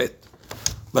Het.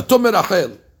 Vatomer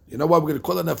Rachel. You know why we're going to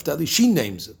call her Naphtali? She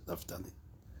names it Naphtali.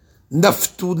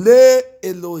 Naftule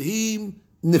Elohim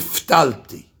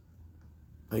Niftalti.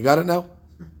 You got it now?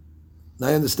 Now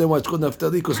I understand why it's called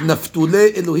Naphtali, because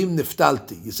Naftule Elohim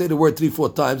Niftalti. You say the word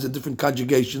 3-4 times in different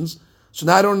conjugations. So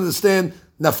now I don't understand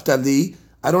Naphtali,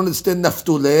 I don't understand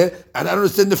Naftule, and I don't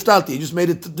understand Niftalti. You just made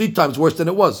it 3 times worse than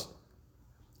it was.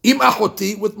 Im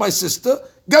Achoti, with my sister,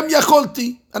 Gam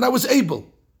Yacholti, and I was able.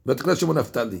 But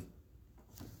Naftali.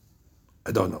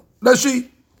 I don't know.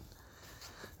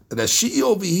 Rashi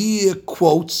over here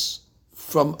quotes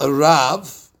from a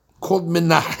Rav called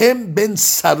Menachem ben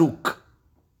Saruk.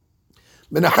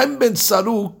 Menachem ben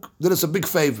Saruk did us a big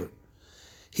favor.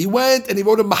 He went and he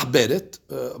wrote a mahberet,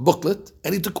 a booklet,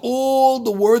 and he took all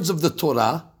the words of the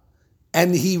Torah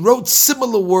and he wrote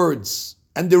similar words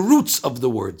and the roots of the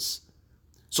words.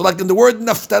 So like in the word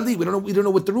Naphtali, we don't know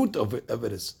what the root of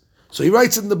it is. So he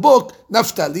writes in the book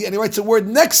Naphtali and he writes a word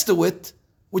next to it,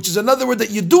 which is another word that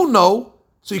you do know,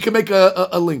 so you can make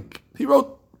a link. He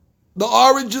wrote the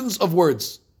origins of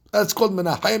words. That's called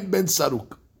Menachem ben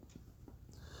Saruk.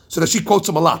 So that she quotes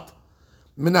him a lot.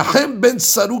 Menachem ben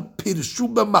Saruk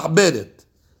pirshu b'mahberet.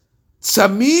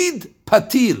 Samid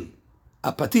Patil.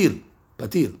 Patil,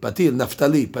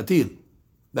 Naphtali, Patil.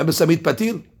 Remember Samid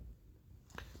Patil?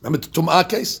 Remember the Tum'ah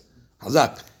case?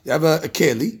 Hazak. You have a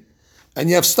keli, and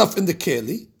you have stuff in the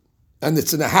keli, and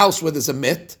it's in a house where there's a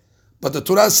met, but the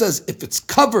Torah says if it's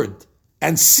covered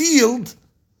and sealed,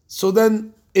 so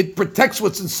then it protects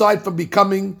what's inside from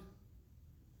becoming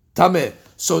tameh.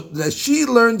 So that she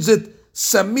learns it,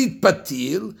 Samid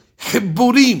Patil,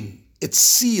 Hiburim. It's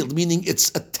sealed, meaning it's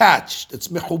attached. It's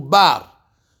mehubar.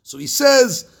 So he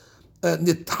says,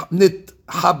 Nit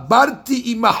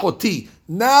habarti imachoti.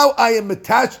 Now I am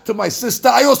attached to my sister.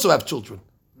 I also have children.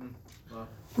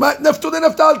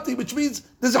 Naftalti, which means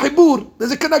there's a hibur,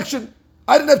 there's a connection.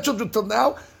 I didn't have children till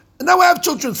now, and now I have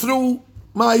children through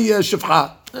my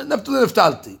shifha.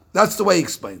 Naftalti. That's the way he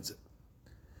explains it.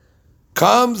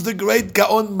 Comes the great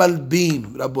Gaon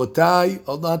Malbim. Rabotai,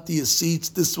 hold on to your seats.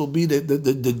 This will be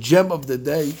the gem of the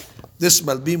day. This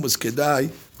Malbim was Kedai,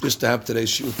 just to have today's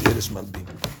shoot here, this Malbim.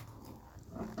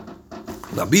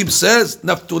 Malbim says,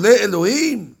 Naftule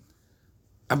Elohim.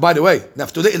 And by the way,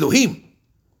 Naftule Elohim.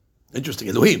 Interesting,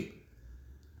 Elohim.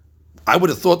 I would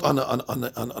have thought on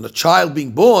a child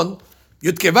being born,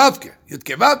 Yudke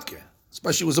Vavke.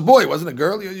 Especially it was a boy, it wasn't a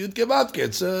girl. Yudke Vavke.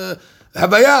 It's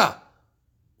Havaya.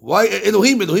 Why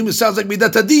Elohim? Elohim sounds like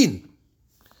Midat Adin. He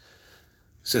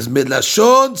says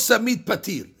Midlashon Samit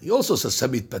Patil. He also says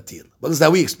Samit Patil. But this is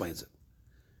how he explains it.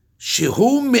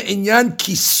 Shehu me'inyan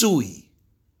kisui.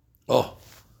 Oh,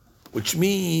 which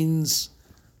means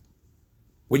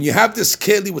when you have this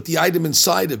keli with the item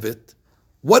inside of it,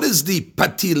 what does the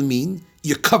patil mean?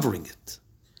 You're covering it.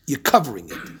 You're covering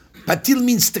it. Patil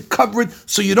means to cover it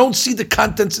so you don't see the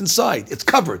contents inside. It's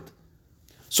covered.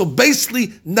 So basically,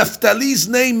 Naphtali's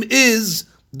name is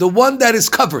the one that is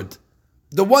covered,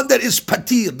 the one that is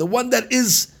patil, the one that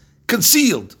is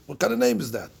concealed. What kind of name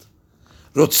is that?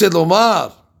 Rotze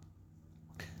lomar,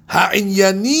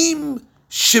 ha'inyanim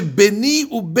shebeni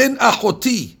uben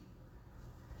achoti.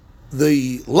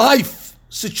 The life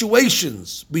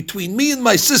situations between me and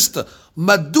my sister.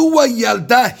 Madua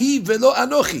yaldahi velo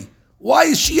anochi. Why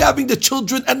is she having the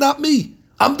children and not me?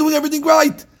 I'm doing everything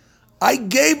right. I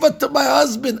gave her to my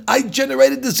husband. I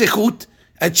generated the zechut,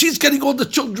 and she's getting all the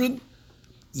children.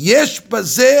 Yesh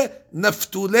bazeh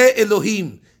naftule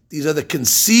Elohim. These are the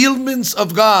concealments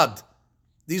of God.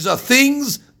 These are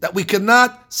things that we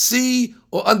cannot see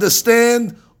or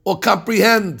understand or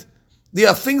comprehend. They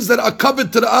are things that are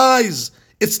covered to the eyes.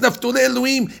 It's naftule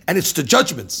Elohim, and it's the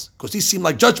judgments, because these seem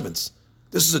like judgments.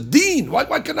 This is a deen. Why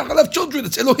can I have children?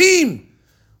 It's Elohim.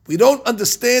 We don't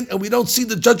understand and we don't see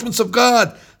the judgments of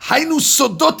God. Hainu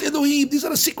sodot Elohim. These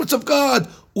are the secrets of God.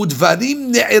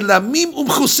 Udvarim ne'elamim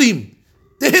umchusim.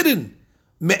 They're hidden.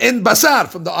 Me'en basar,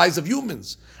 from the eyes of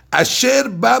humans. Asher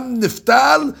bam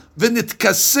niftal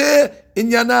v'nitkaseh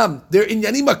inyanam. Their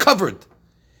inyanim are covered.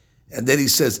 And then he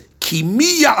says, Ki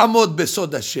mi ya'amod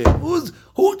besod Hashem.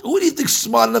 Who do you think's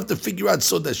smart enough to figure out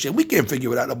Sod Hashem? We can't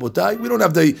figure it out, Rabotai. We don't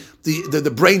have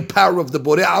the brain power of the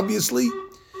Boreh, obviously.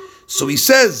 So he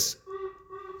says,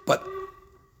 but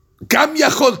Gam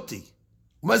Yacholti.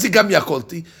 What is it, Gam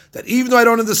Yacholti? That even though I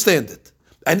don't understand it,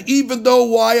 and even though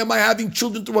why am I having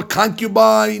children through a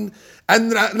concubine,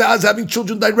 and I was having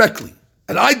children directly,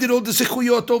 and I did all the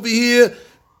Sikhuyot over here,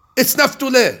 it's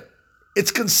Naftuleh. It's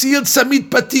concealed Samit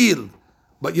Patil.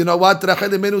 But you know what? Rachel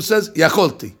Imenu says,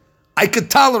 Yacholti. I could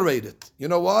tolerate it. You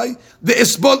know why?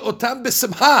 Ve'esbol otam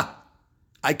besimha.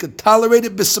 I could tolerate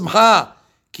it besimha.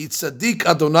 Ki tzaddik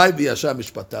Adonai v'yasha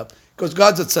mishpatav. Because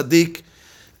God's a tzaddik,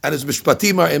 and his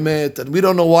mishpatim are emet, and we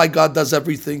don't know why God does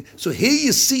everything. So here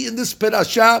you see in this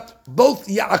parasha, both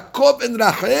Yaakov and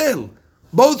Rachel,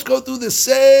 both go through the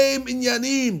same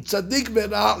inyanim, tzaddik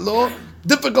ve'ra'lo,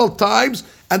 difficult times,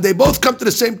 and they both come to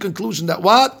the same conclusion that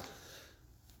what?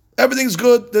 Everything's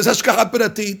good. There's hashkacha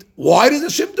peratit. Why does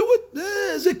Hashem do it?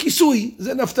 There's a kisui. There's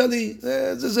a naftali.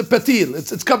 There's a patil.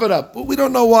 It's covered up. We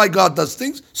don't know why God does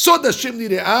things. So does Hashem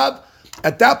Nire'av.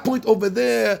 At that point over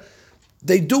there,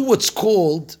 they do what's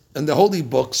called, in the holy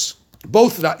books,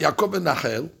 both Yaakov and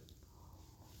Rachel,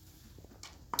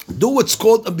 do what's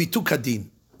called a mituk hadin.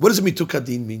 What does a mituk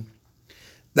hadin mean?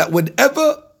 That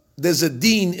whenever there's a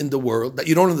deen in the world that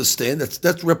you don't understand,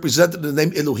 that's represented in the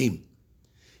name Elohim.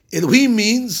 Elohim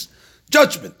means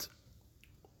judgment.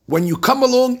 When you come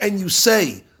along and you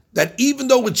say that even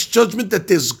though it's judgment, that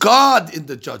there's God in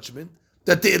the judgment,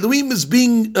 that the Elohim is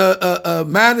being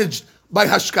managed by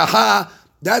Hashkaha,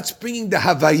 that's bringing the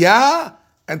Havaya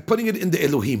and putting it in the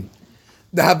Elohim.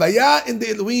 The Havaya in the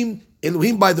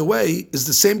Elohim, by the way, is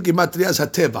the same Gematria as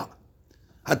Hateva.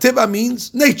 Hateva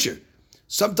means nature.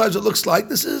 Sometimes it looks like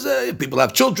this is people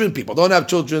have children, people don't have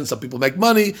children, some people make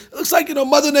money. It looks like,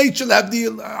 Mother Nature,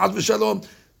 Shalom.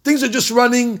 Things are just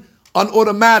running on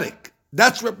automatic.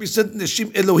 That's representing the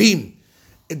Shem Elohim.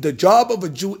 And the job of a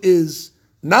Jew is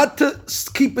not to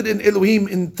keep it in Elohim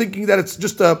in thinking that it's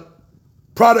just a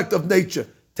product of nature.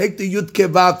 Take the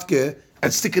Yudke Vavke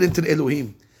and stick it into the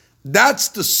Elohim. That's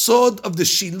the sword of the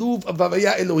Shiluv of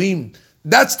Havaya Elohim.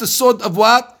 That's the sword of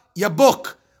what?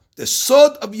 Yabok. The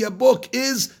sword of Yabok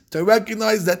is to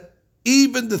recognize that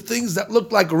even the things that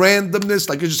look like randomness,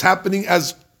 like it's just happening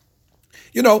as,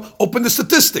 open the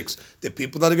statistics. There are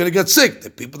people that are going to get sick. There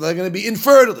are people that are going to be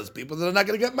infertile. There's people that are not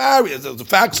going to get married. The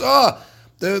facts are,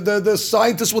 the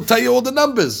scientists will tell you all the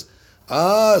numbers.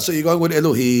 So you're going with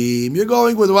Elohim. You're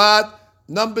going with what?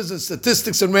 Numbers and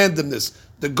statistics and randomness.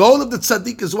 The goal of the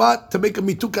tzaddik is what? To make a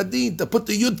mituk hadin, to put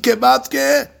the yud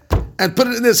kevatke and put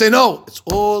it in there and say, no, it's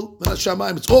all min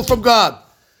hashamayim, it's all from God.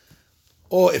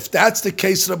 Or if that's the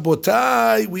case,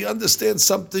 Rabotai, we understand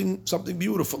something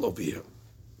beautiful over here.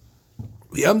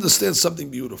 We understand something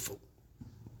beautiful.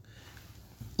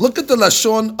 Look at the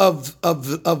lashon of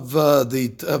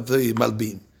the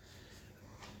Malbim.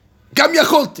 Gam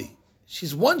yacholti.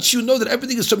 She's once you know that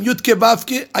everything is from Yudke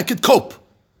Vavke, I could cope.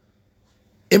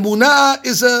 Emunah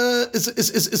is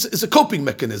a coping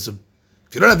mechanism.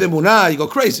 If you don't have emunah, you go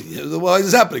crazy. Why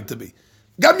is this happening to me?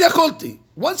 Gam yacholti.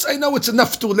 Once I know it's a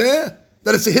naftuleh,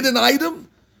 that it's a hidden item,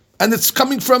 and it's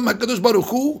coming from HaKadosh Baruch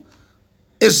Hu,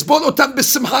 esbol otam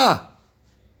besimha.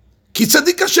 Ki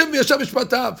tzaddik Hashem v'yashav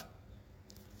mishpatav.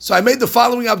 So I made the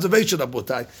following observation,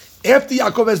 Rabotai. After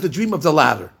Yaakov has the dream of the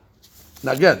ladder.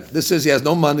 Now again, this is he has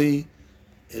no money,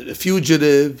 a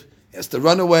fugitive, he has to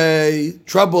run away,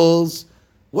 troubles.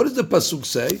 What does the Pasuk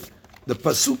say? The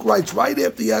Pasuk writes right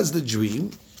after he has the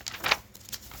dream,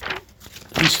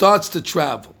 he starts to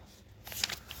travel.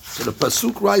 So the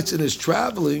Pasuk writes in his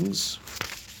travelings,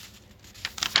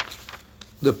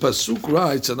 the Pasuk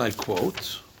writes, and I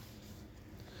quote,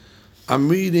 I'm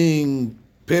reading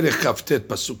Perek Kaftet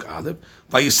Pasuk Aleph,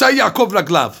 Vayisai Yaakov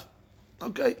Raglav.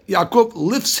 Okay, Yaakov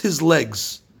lifts his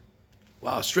legs.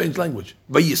 Wow, strange language.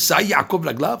 Vayisai Yaakov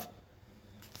Raglav.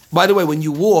 By the way, when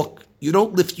you walk, you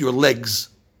don't lift your legs.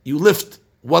 You lift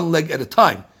one leg at a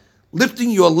time.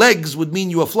 Lifting your legs would mean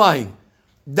you are flying.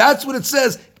 That's what it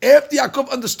says. After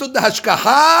Yaakov understood the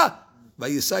hashkaha,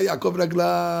 Vayisai Yaakov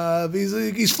Raglav.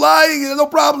 He's flying, no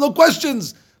problem, no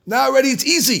questions. Now already it's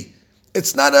easy.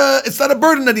 It's not a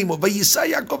burden anymore.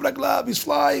 Vayisai Yaakov Raglav. He's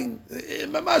flying.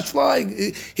 Mamash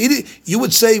flying. You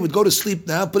would say he would go to sleep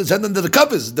now, put his hand under the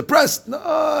covers, depressed.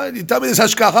 No, you tell me this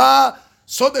hashkaha.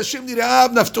 Sod Hashem Nire'av,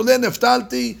 Naftuleh,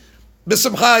 Neftalti.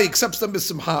 B'simcha, he accepts them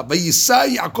b'simcha.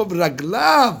 Vayisai Yaakov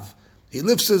Raglav. He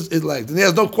lifts his legs, and he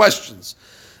has no questions.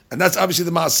 And that's obviously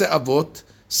the Maaseh Avot.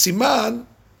 Siman,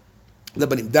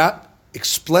 that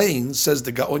explains, says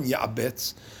the Gaon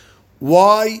Ya'abetz,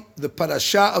 why the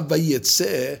parasha of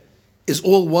Vayetzeh is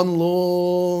all one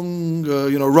long,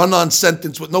 run-on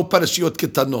sentence with no parashiot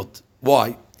ketanot.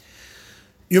 Why?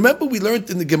 You remember we learned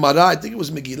in the Gemara, I think it was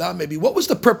Megillah maybe, what was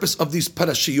the purpose of these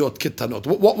parashiyot ketanot?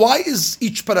 Why is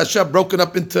each parasha broken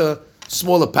up into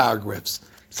smaller paragraphs?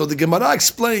 So the Gemara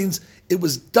explains it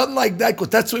was done like that because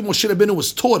that's the way Moshe Rabbeinu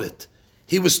was taught it.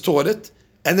 He was taught it,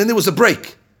 and then there was a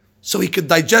break, so he could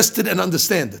digest it and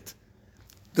understand it.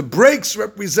 The breaks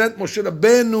represent Moshe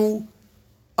Rabbeinu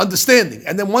understanding,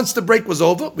 and then once the break was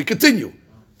over, we continue.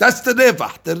 That's the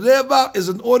Reva. The Reva is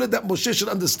an order that Moshe should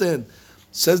understand.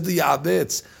 Says the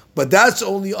Ya'abetz, but that's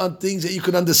only on things that you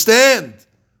can understand.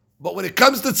 But when it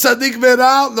comes to tzaddik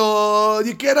ve'ra, no,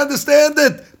 you can't understand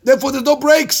it. Therefore, there's no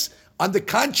breaks. On the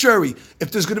contrary,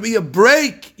 if there's going to be a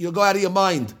break, you'll go out of your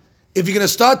mind. If you're going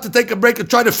to start to take a break and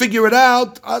try to figure it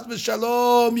out, Haz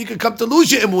Shalom, you can come to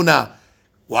lose your emunah.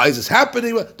 Why is this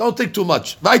happening? Don't think too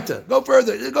much. Weiter, go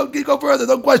further. Go further.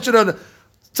 Don't question it.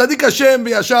 Tzaddik Hashem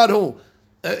v'yashar hu.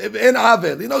 In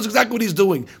Avel, he knows exactly what he's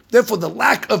doing. Therefore, the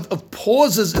lack of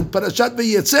pauses in Parashat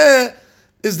Vayetzeh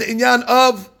is the inyan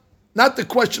of not the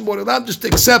question, but just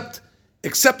accept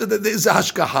that there is a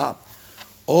hashkaha.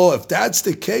 Oh, if that's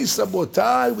the case,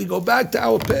 Rabotai, we go back to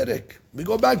our perek. We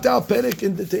go back to our perek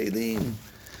in the Tehillim.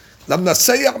 Lam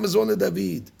nasayach mezon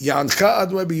David, yancha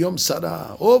adonai b'yom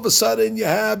sarah. All of a sudden, you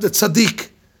have the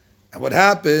tzaddik, and what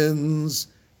happens?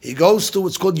 He goes to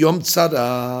what's called Yom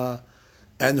Tzara.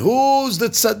 And who's the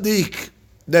tzaddik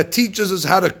that teaches us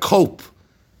how to cope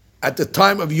at the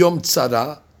time of Yom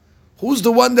Tzara? Who's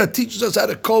the one that teaches us how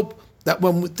to cope that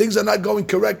when things are not going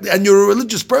correctly, and you're a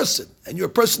religious person, and you're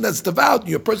a person that's devout, and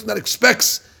you're a person that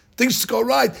expects things to go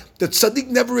right, the tzaddik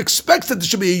never expects that there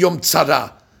should be a Yom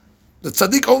Tzara. The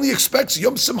tzaddik only expects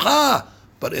Yom Simcha.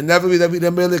 But inevitably, David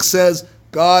HaMelech says,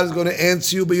 God is going to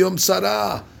answer you by Yom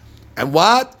Tzara. And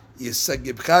what?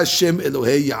 Yisagibcha Hashem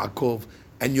Elohei Yaakov.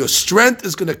 And your strength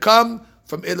is going to come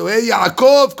from Elohei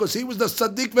Yaakov, because he was the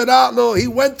tzaddik v'ra'lo. He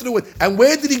went through it. And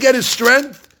where did he get his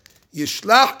strength?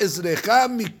 Yishlach Ezrecha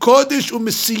mikodesh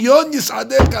u'misiyon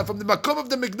yis'adeka, from the makom of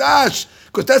the Mikdash,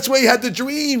 because that's where he had the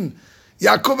dream.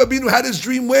 Yaakov Abinu had his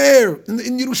dream where?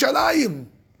 In Yerushalayim.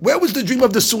 Where was the dream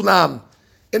of the Sulam?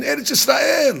 In Eretz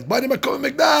Yisrael, by the makom of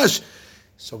Mikdash.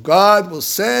 So God will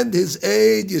send His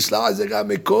aid, Yishlach Ezrecha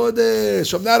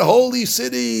mikodesh, from that holy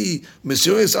city,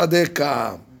 misiyon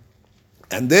yis'adeka.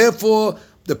 And therefore,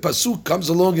 the pasuk comes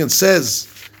along and says,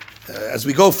 as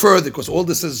we go further, because all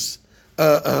this is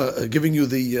giving you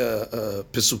the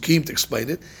pesukim to explain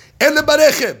it. Ele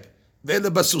barecheb, ve'ele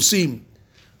basusim.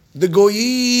 The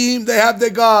goyim, they have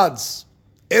their gods.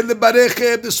 Ele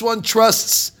barecheb, this one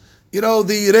trusts, the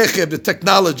recheb, the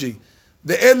technology.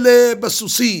 The ele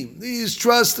basusim, these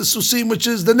trust the susim, which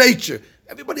is the nature.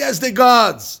 Everybody has their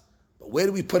gods. But where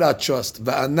do we put our trust?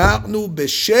 Va'anachnu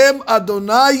b'shem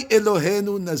Adonai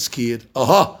Elohenu nazkir.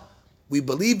 We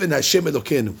believe in Hashem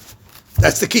Elokeinu.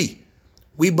 That's the key.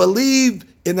 We believe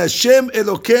in Hashem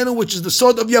Elokeinu, which is the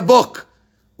sword of Yabok.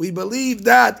 We believe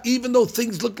that even though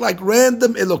things look like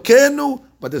random Elokeinu,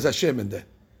 but there's Hashem in there.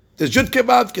 There's Yud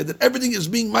Kevavke, that everything is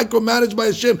being micromanaged by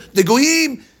Hashem. The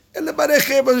Goyim,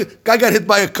 guy got hit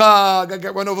by a car, guy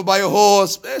got run over by a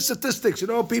horse. Statistics,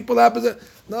 people happen.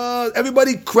 No,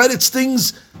 everybody credits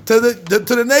things to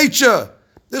the nature.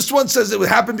 This one says it would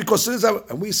happen because it is,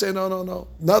 and we say no.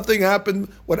 Nothing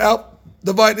happened without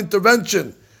divine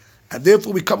intervention. And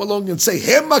therefore we come along and say,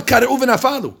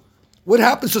 what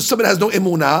happens to somebody that has no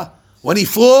emunah? When he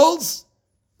falls,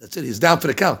 that's it, he's down for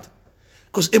the count.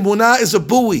 Because emunah is a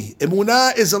buoy.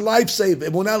 Emunah is a lifesaver.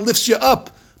 Emunah lifts you up.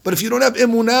 But if you don't have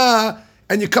emunah,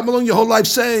 and you come along your whole life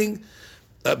saying,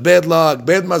 bad luck,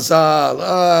 bad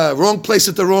mazal, wrong place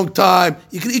at the wrong time,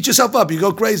 you can eat yourself up, you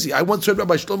go crazy. I once heard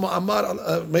Rabbi Shlomo Amar,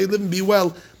 may he live and be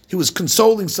well, he was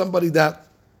consoling somebody that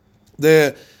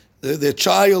their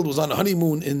child was on a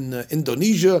honeymoon in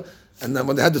Indonesia, and then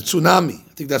when they had the tsunami,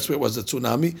 I think that's where it was, the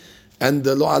tsunami, and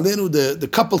lo alenu, the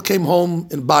couple came home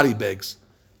in body bags.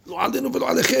 Lo alenu v'lo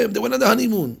alechem, they went on the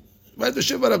honeymoon.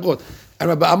 And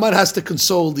Rabbi Amar has to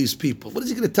console these people. What is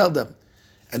he going to tell them?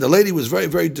 And the lady was very,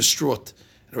 very distraught.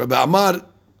 And Rabbi Amar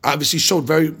obviously showed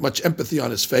very much empathy on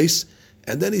his face.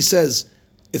 And then he says,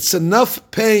 it's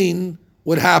enough pain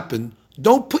would happen.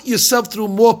 Don't put yourself through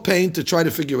more pain to try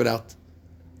to figure it out.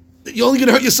 You're only going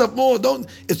to hurt yourself more.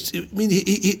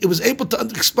 He was able to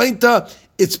explain to her,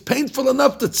 it's painful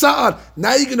enough to tsar.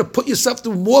 Now you're going to put yourself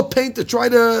through more pain to try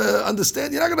to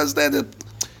understand. You're not going to understand it.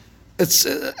 It's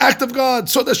an act of God.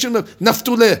 So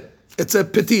naftuleh. It's a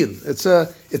petil.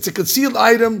 It's a concealed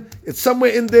item. It's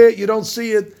somewhere in there. You don't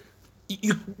see it.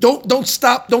 you don't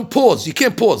stop, don't pause. You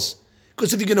can't pause.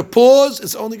 Because if you're going to pause,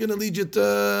 it's only going to lead you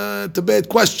to bad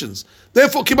questions.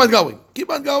 Therefore, keep on going.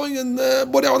 Keep on going, and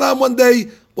Borei Olam one day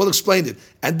will explain it.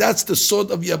 And that's the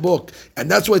sword of Yabok. And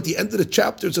that's why at the end of the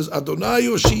chapter it says, Adonai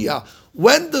Yoshia.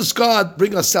 When does God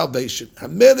bring us salvation?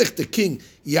 HaMelech, the king,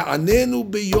 Ya'anenu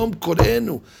b'yom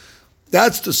korenu.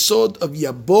 That's the sword of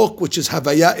Yabok, which is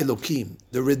Havaya Elokim.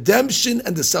 The redemption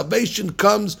and the salvation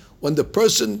comes when the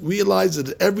person realizes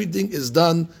that everything is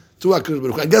done through HaKadosh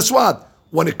Baruch Hu. And guess what?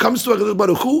 When it comes to HaKadosh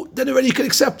Baruch Hu, then already you can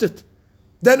accept it.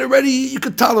 Then already you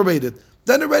can tolerate it.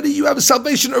 Then already you have a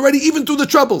salvation already, even through the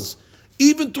troubles.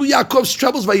 Even through Yaakov's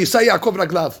troubles, Vayisai Yaakov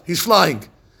Raglav. He's flying.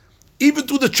 Even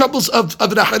through the troubles of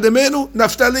Rachel Amenu,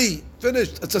 Naftali.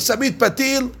 Finished. It's a Samit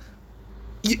Patil.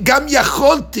 Gam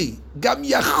Yacholti,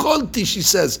 she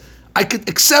says. I could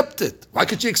accept it. Why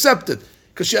could she accept it?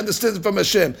 Because she understands it from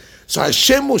Hashem. So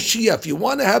Hashem Moshiach, if you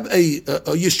want to have a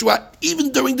Yeshua,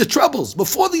 even during the troubles,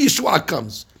 before the Yeshua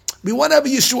comes, we want to have a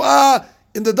Yeshua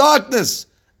in the darkness.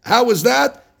 How is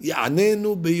that?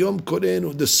 Ya'anenu b'yom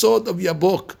korenu, the sword of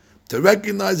Yabok, to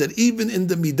recognize that even in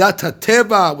the Midat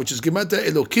HaTeva, which is Gemata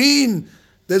Elokim,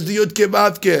 there's the Yud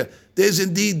Kevavke, there's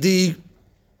indeed the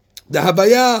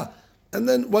Havaya. And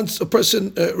then once a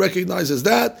person recognizes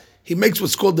that, he makes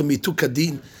what's called the Mituk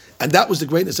Hadin. And that was the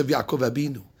greatness of Yaakov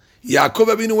Abinu. Yaakov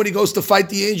Abinu, when he goes to fight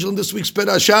the angel in this week's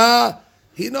Perashah,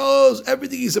 he knows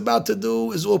everything he's about to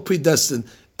do is all predestined.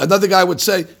 Another guy would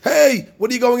say, hey,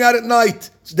 what are you going out at night?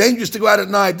 It's dangerous to go out at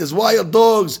night. There's wild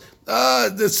dogs.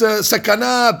 There's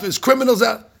sakana. There's criminals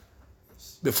out.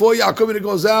 Before Yaakov Abinu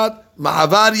goes out,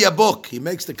 Ma'avar Yabok. He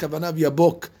makes the Kavanah of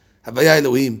Yabok. Havaya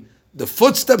Elohim. The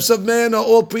footsteps of man are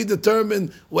all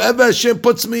predetermined. Wherever Hashem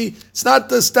puts me, it's not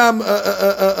the stam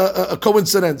a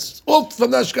coincidence. It's all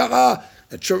from the Hashgacha.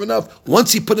 And sure enough,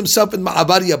 once he put himself in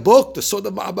Ma'abar Yabok, the sword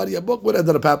of Ma'abar Yabok, what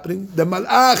ended up happening? The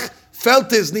Malach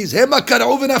felt his knees. Hema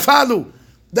kar'u v'nafalu.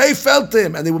 They felt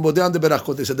him, and they were modern the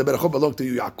berachot. They said the berachot belonged to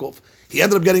you, Yaakov. He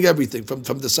ended up getting everything from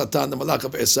the Satan, the Malach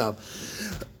of Esav.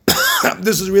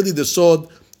 This is really the sword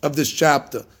of this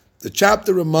chapter. The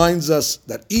chapter reminds us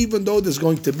that even though there's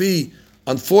going to be,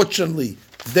 unfortunately,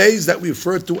 days that we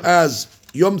refer to as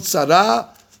Yom Tzara,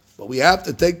 but we have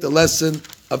to take the lesson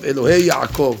of Elohei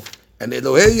Yaakov. And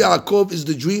Elohei Yaakov is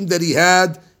the dream that he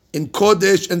had in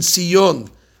Kodesh and Sion.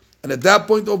 And at that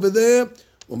point over there,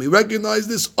 when we recognize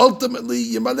this,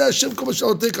 ultimately, Yemaleh Hashem Kol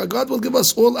Mashaloteka, God will give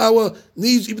us all our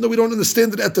needs, even though we don't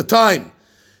understand it at the time.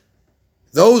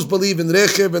 Those believe in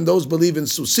Rechev and those believe in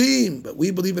Susim, but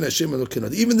we believe in Hashem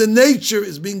Elokeinu. Even the nature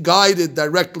is being guided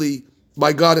directly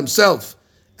by God Himself.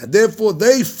 And therefore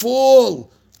they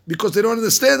fall because they don't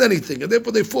understand anything. And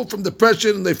therefore they fall from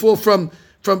depression and they fall from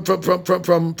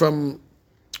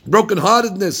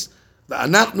brokenheartedness.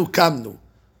 Anachnu kamnu.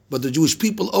 But the Jewish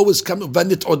people always come to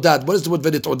Vanit Odad. What does the word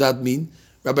Vanit Odad mean?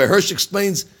 Rabbi Hirsch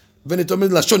explains Vanit Odad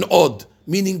Lashon Od,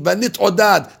 meaning Vanit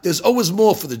Odad. There's always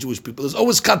more for the Jewish people. There's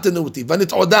always continuity.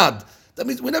 Vanit Odad. That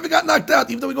means we never got knocked out,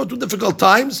 even though we go through difficult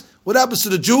times. What happens to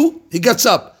the Jew? He gets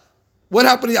up. What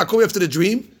happened to Yaakov after the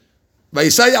dream?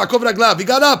 Vayisai Yaakov Raglav. He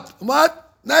got up.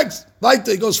 What? Next.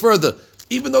 Later, he goes further.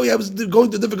 Even though he was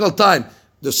going through a difficult time,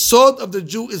 the sword of the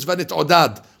Jew is Vanit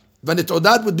Odad. Vanit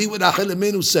Odad would be what Rachel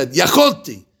Amenu said.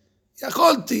 Yacholti.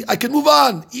 I can move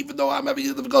on, even though I'm having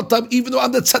a difficult time, even though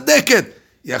I'm the tzaddiket.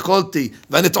 Yacholti.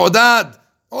 Vanit Odad.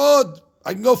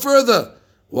 I can go further.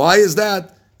 Why is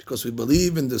that? Because we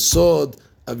believe in the sword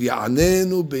of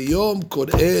Ya'anenu b'yom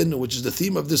korenu, which is the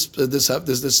theme of this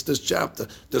chapter.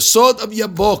 The sword of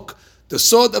Yabok, the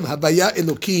sword of Havaya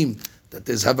Elokim, that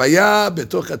there's Havaya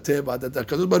betoch HaTeva, that the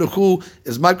HaKadosh Baruch Hu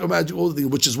is micromanaging all the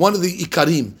things, which is one of the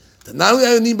Ikarim. That not only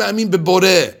ani ma'amin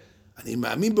beboreh, ani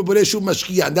ma'amin beboreh shu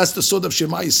mashkiya, and that's the sword of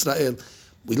Shema Yisrael.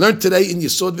 We learned today in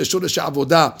Yesod V'Shoresh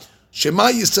Avodah,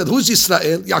 Shema Yisrael, who's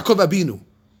Yisrael? Yaakov Abinu.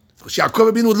 Because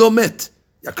Yaakov Abinu lo met.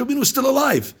 Yaakov Abinu is still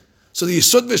alive. So the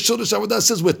Yesod V'Shoresh Avodah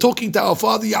says, we're talking to our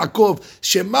father Yaakov.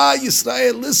 Shema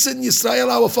Yisrael, listen Yisrael,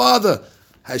 our father.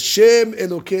 Hashem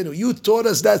Elokeinu. You taught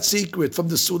us that secret from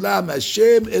the Sulam.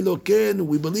 Hashem Elokeinu.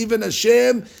 We believe in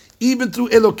Hashem, even through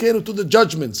Elokeinu, through the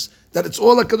judgments. That it's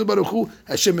all HaKadosh Baruch Hu,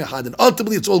 Hashem Echad. And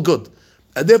ultimately it's all good.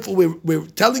 And therefore we're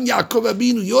telling Yaakov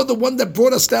Abinu, you're the one that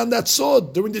brought us down that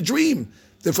sword during the dream.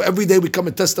 Therefore every day we come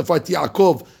and testify to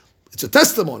Yaakov. It's a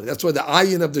testimony. That's why the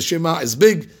ayin of the Shema is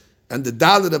big, and the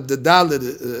dalit of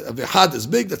Echad is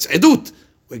big. That's edut.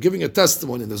 We're giving a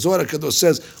testimony. And the Zohar HaKadosh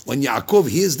says, when Yaakov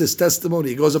hears this testimony,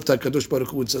 he goes up to HaKadosh Baruch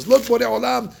Hu and says, look, Borei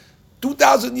Olam,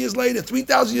 2,000 years later,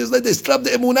 3,000 years later, they still have the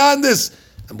emunah on this.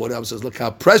 And Borei says, look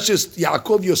how precious,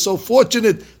 Yaakov, you're so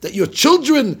fortunate that your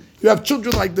children, you have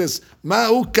children like this.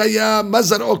 Ma'u kayam,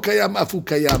 mazar'o kayam, afu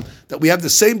kayam. That we have the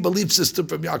same belief system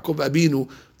from Yaakov Abinu,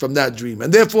 from that dream.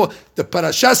 And therefore, the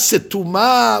parasha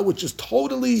Setuma, which is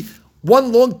totally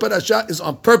one long parasha, is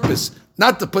on purpose,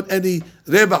 not to put any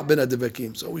revach ben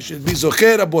adevakim. So we should be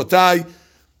zocher, Rabotai,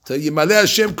 to Yimaleh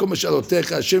Hashem kol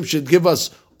mashalotecha. Hashem should give us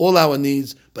all our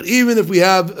needs. But even if we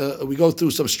go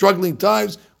through some struggling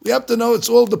times, we have to know it's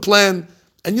all the plan.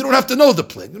 And you don't have to know the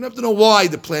plan. You don't have to know why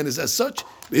the plan is as such.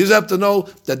 You just have to know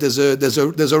that there's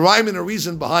a rhyme and a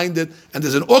reason behind it, and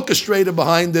there's an orchestrator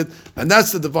behind it, and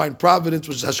that's the divine providence,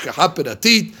 which is Hashgacha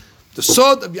Peratit, the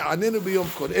sod of Ya'anenu B'Yom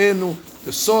Korenu,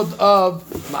 the sod of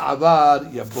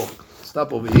Ma'avar Yabok.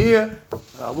 Stop over here.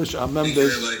 I wish our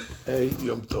members a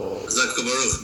Yom Tov.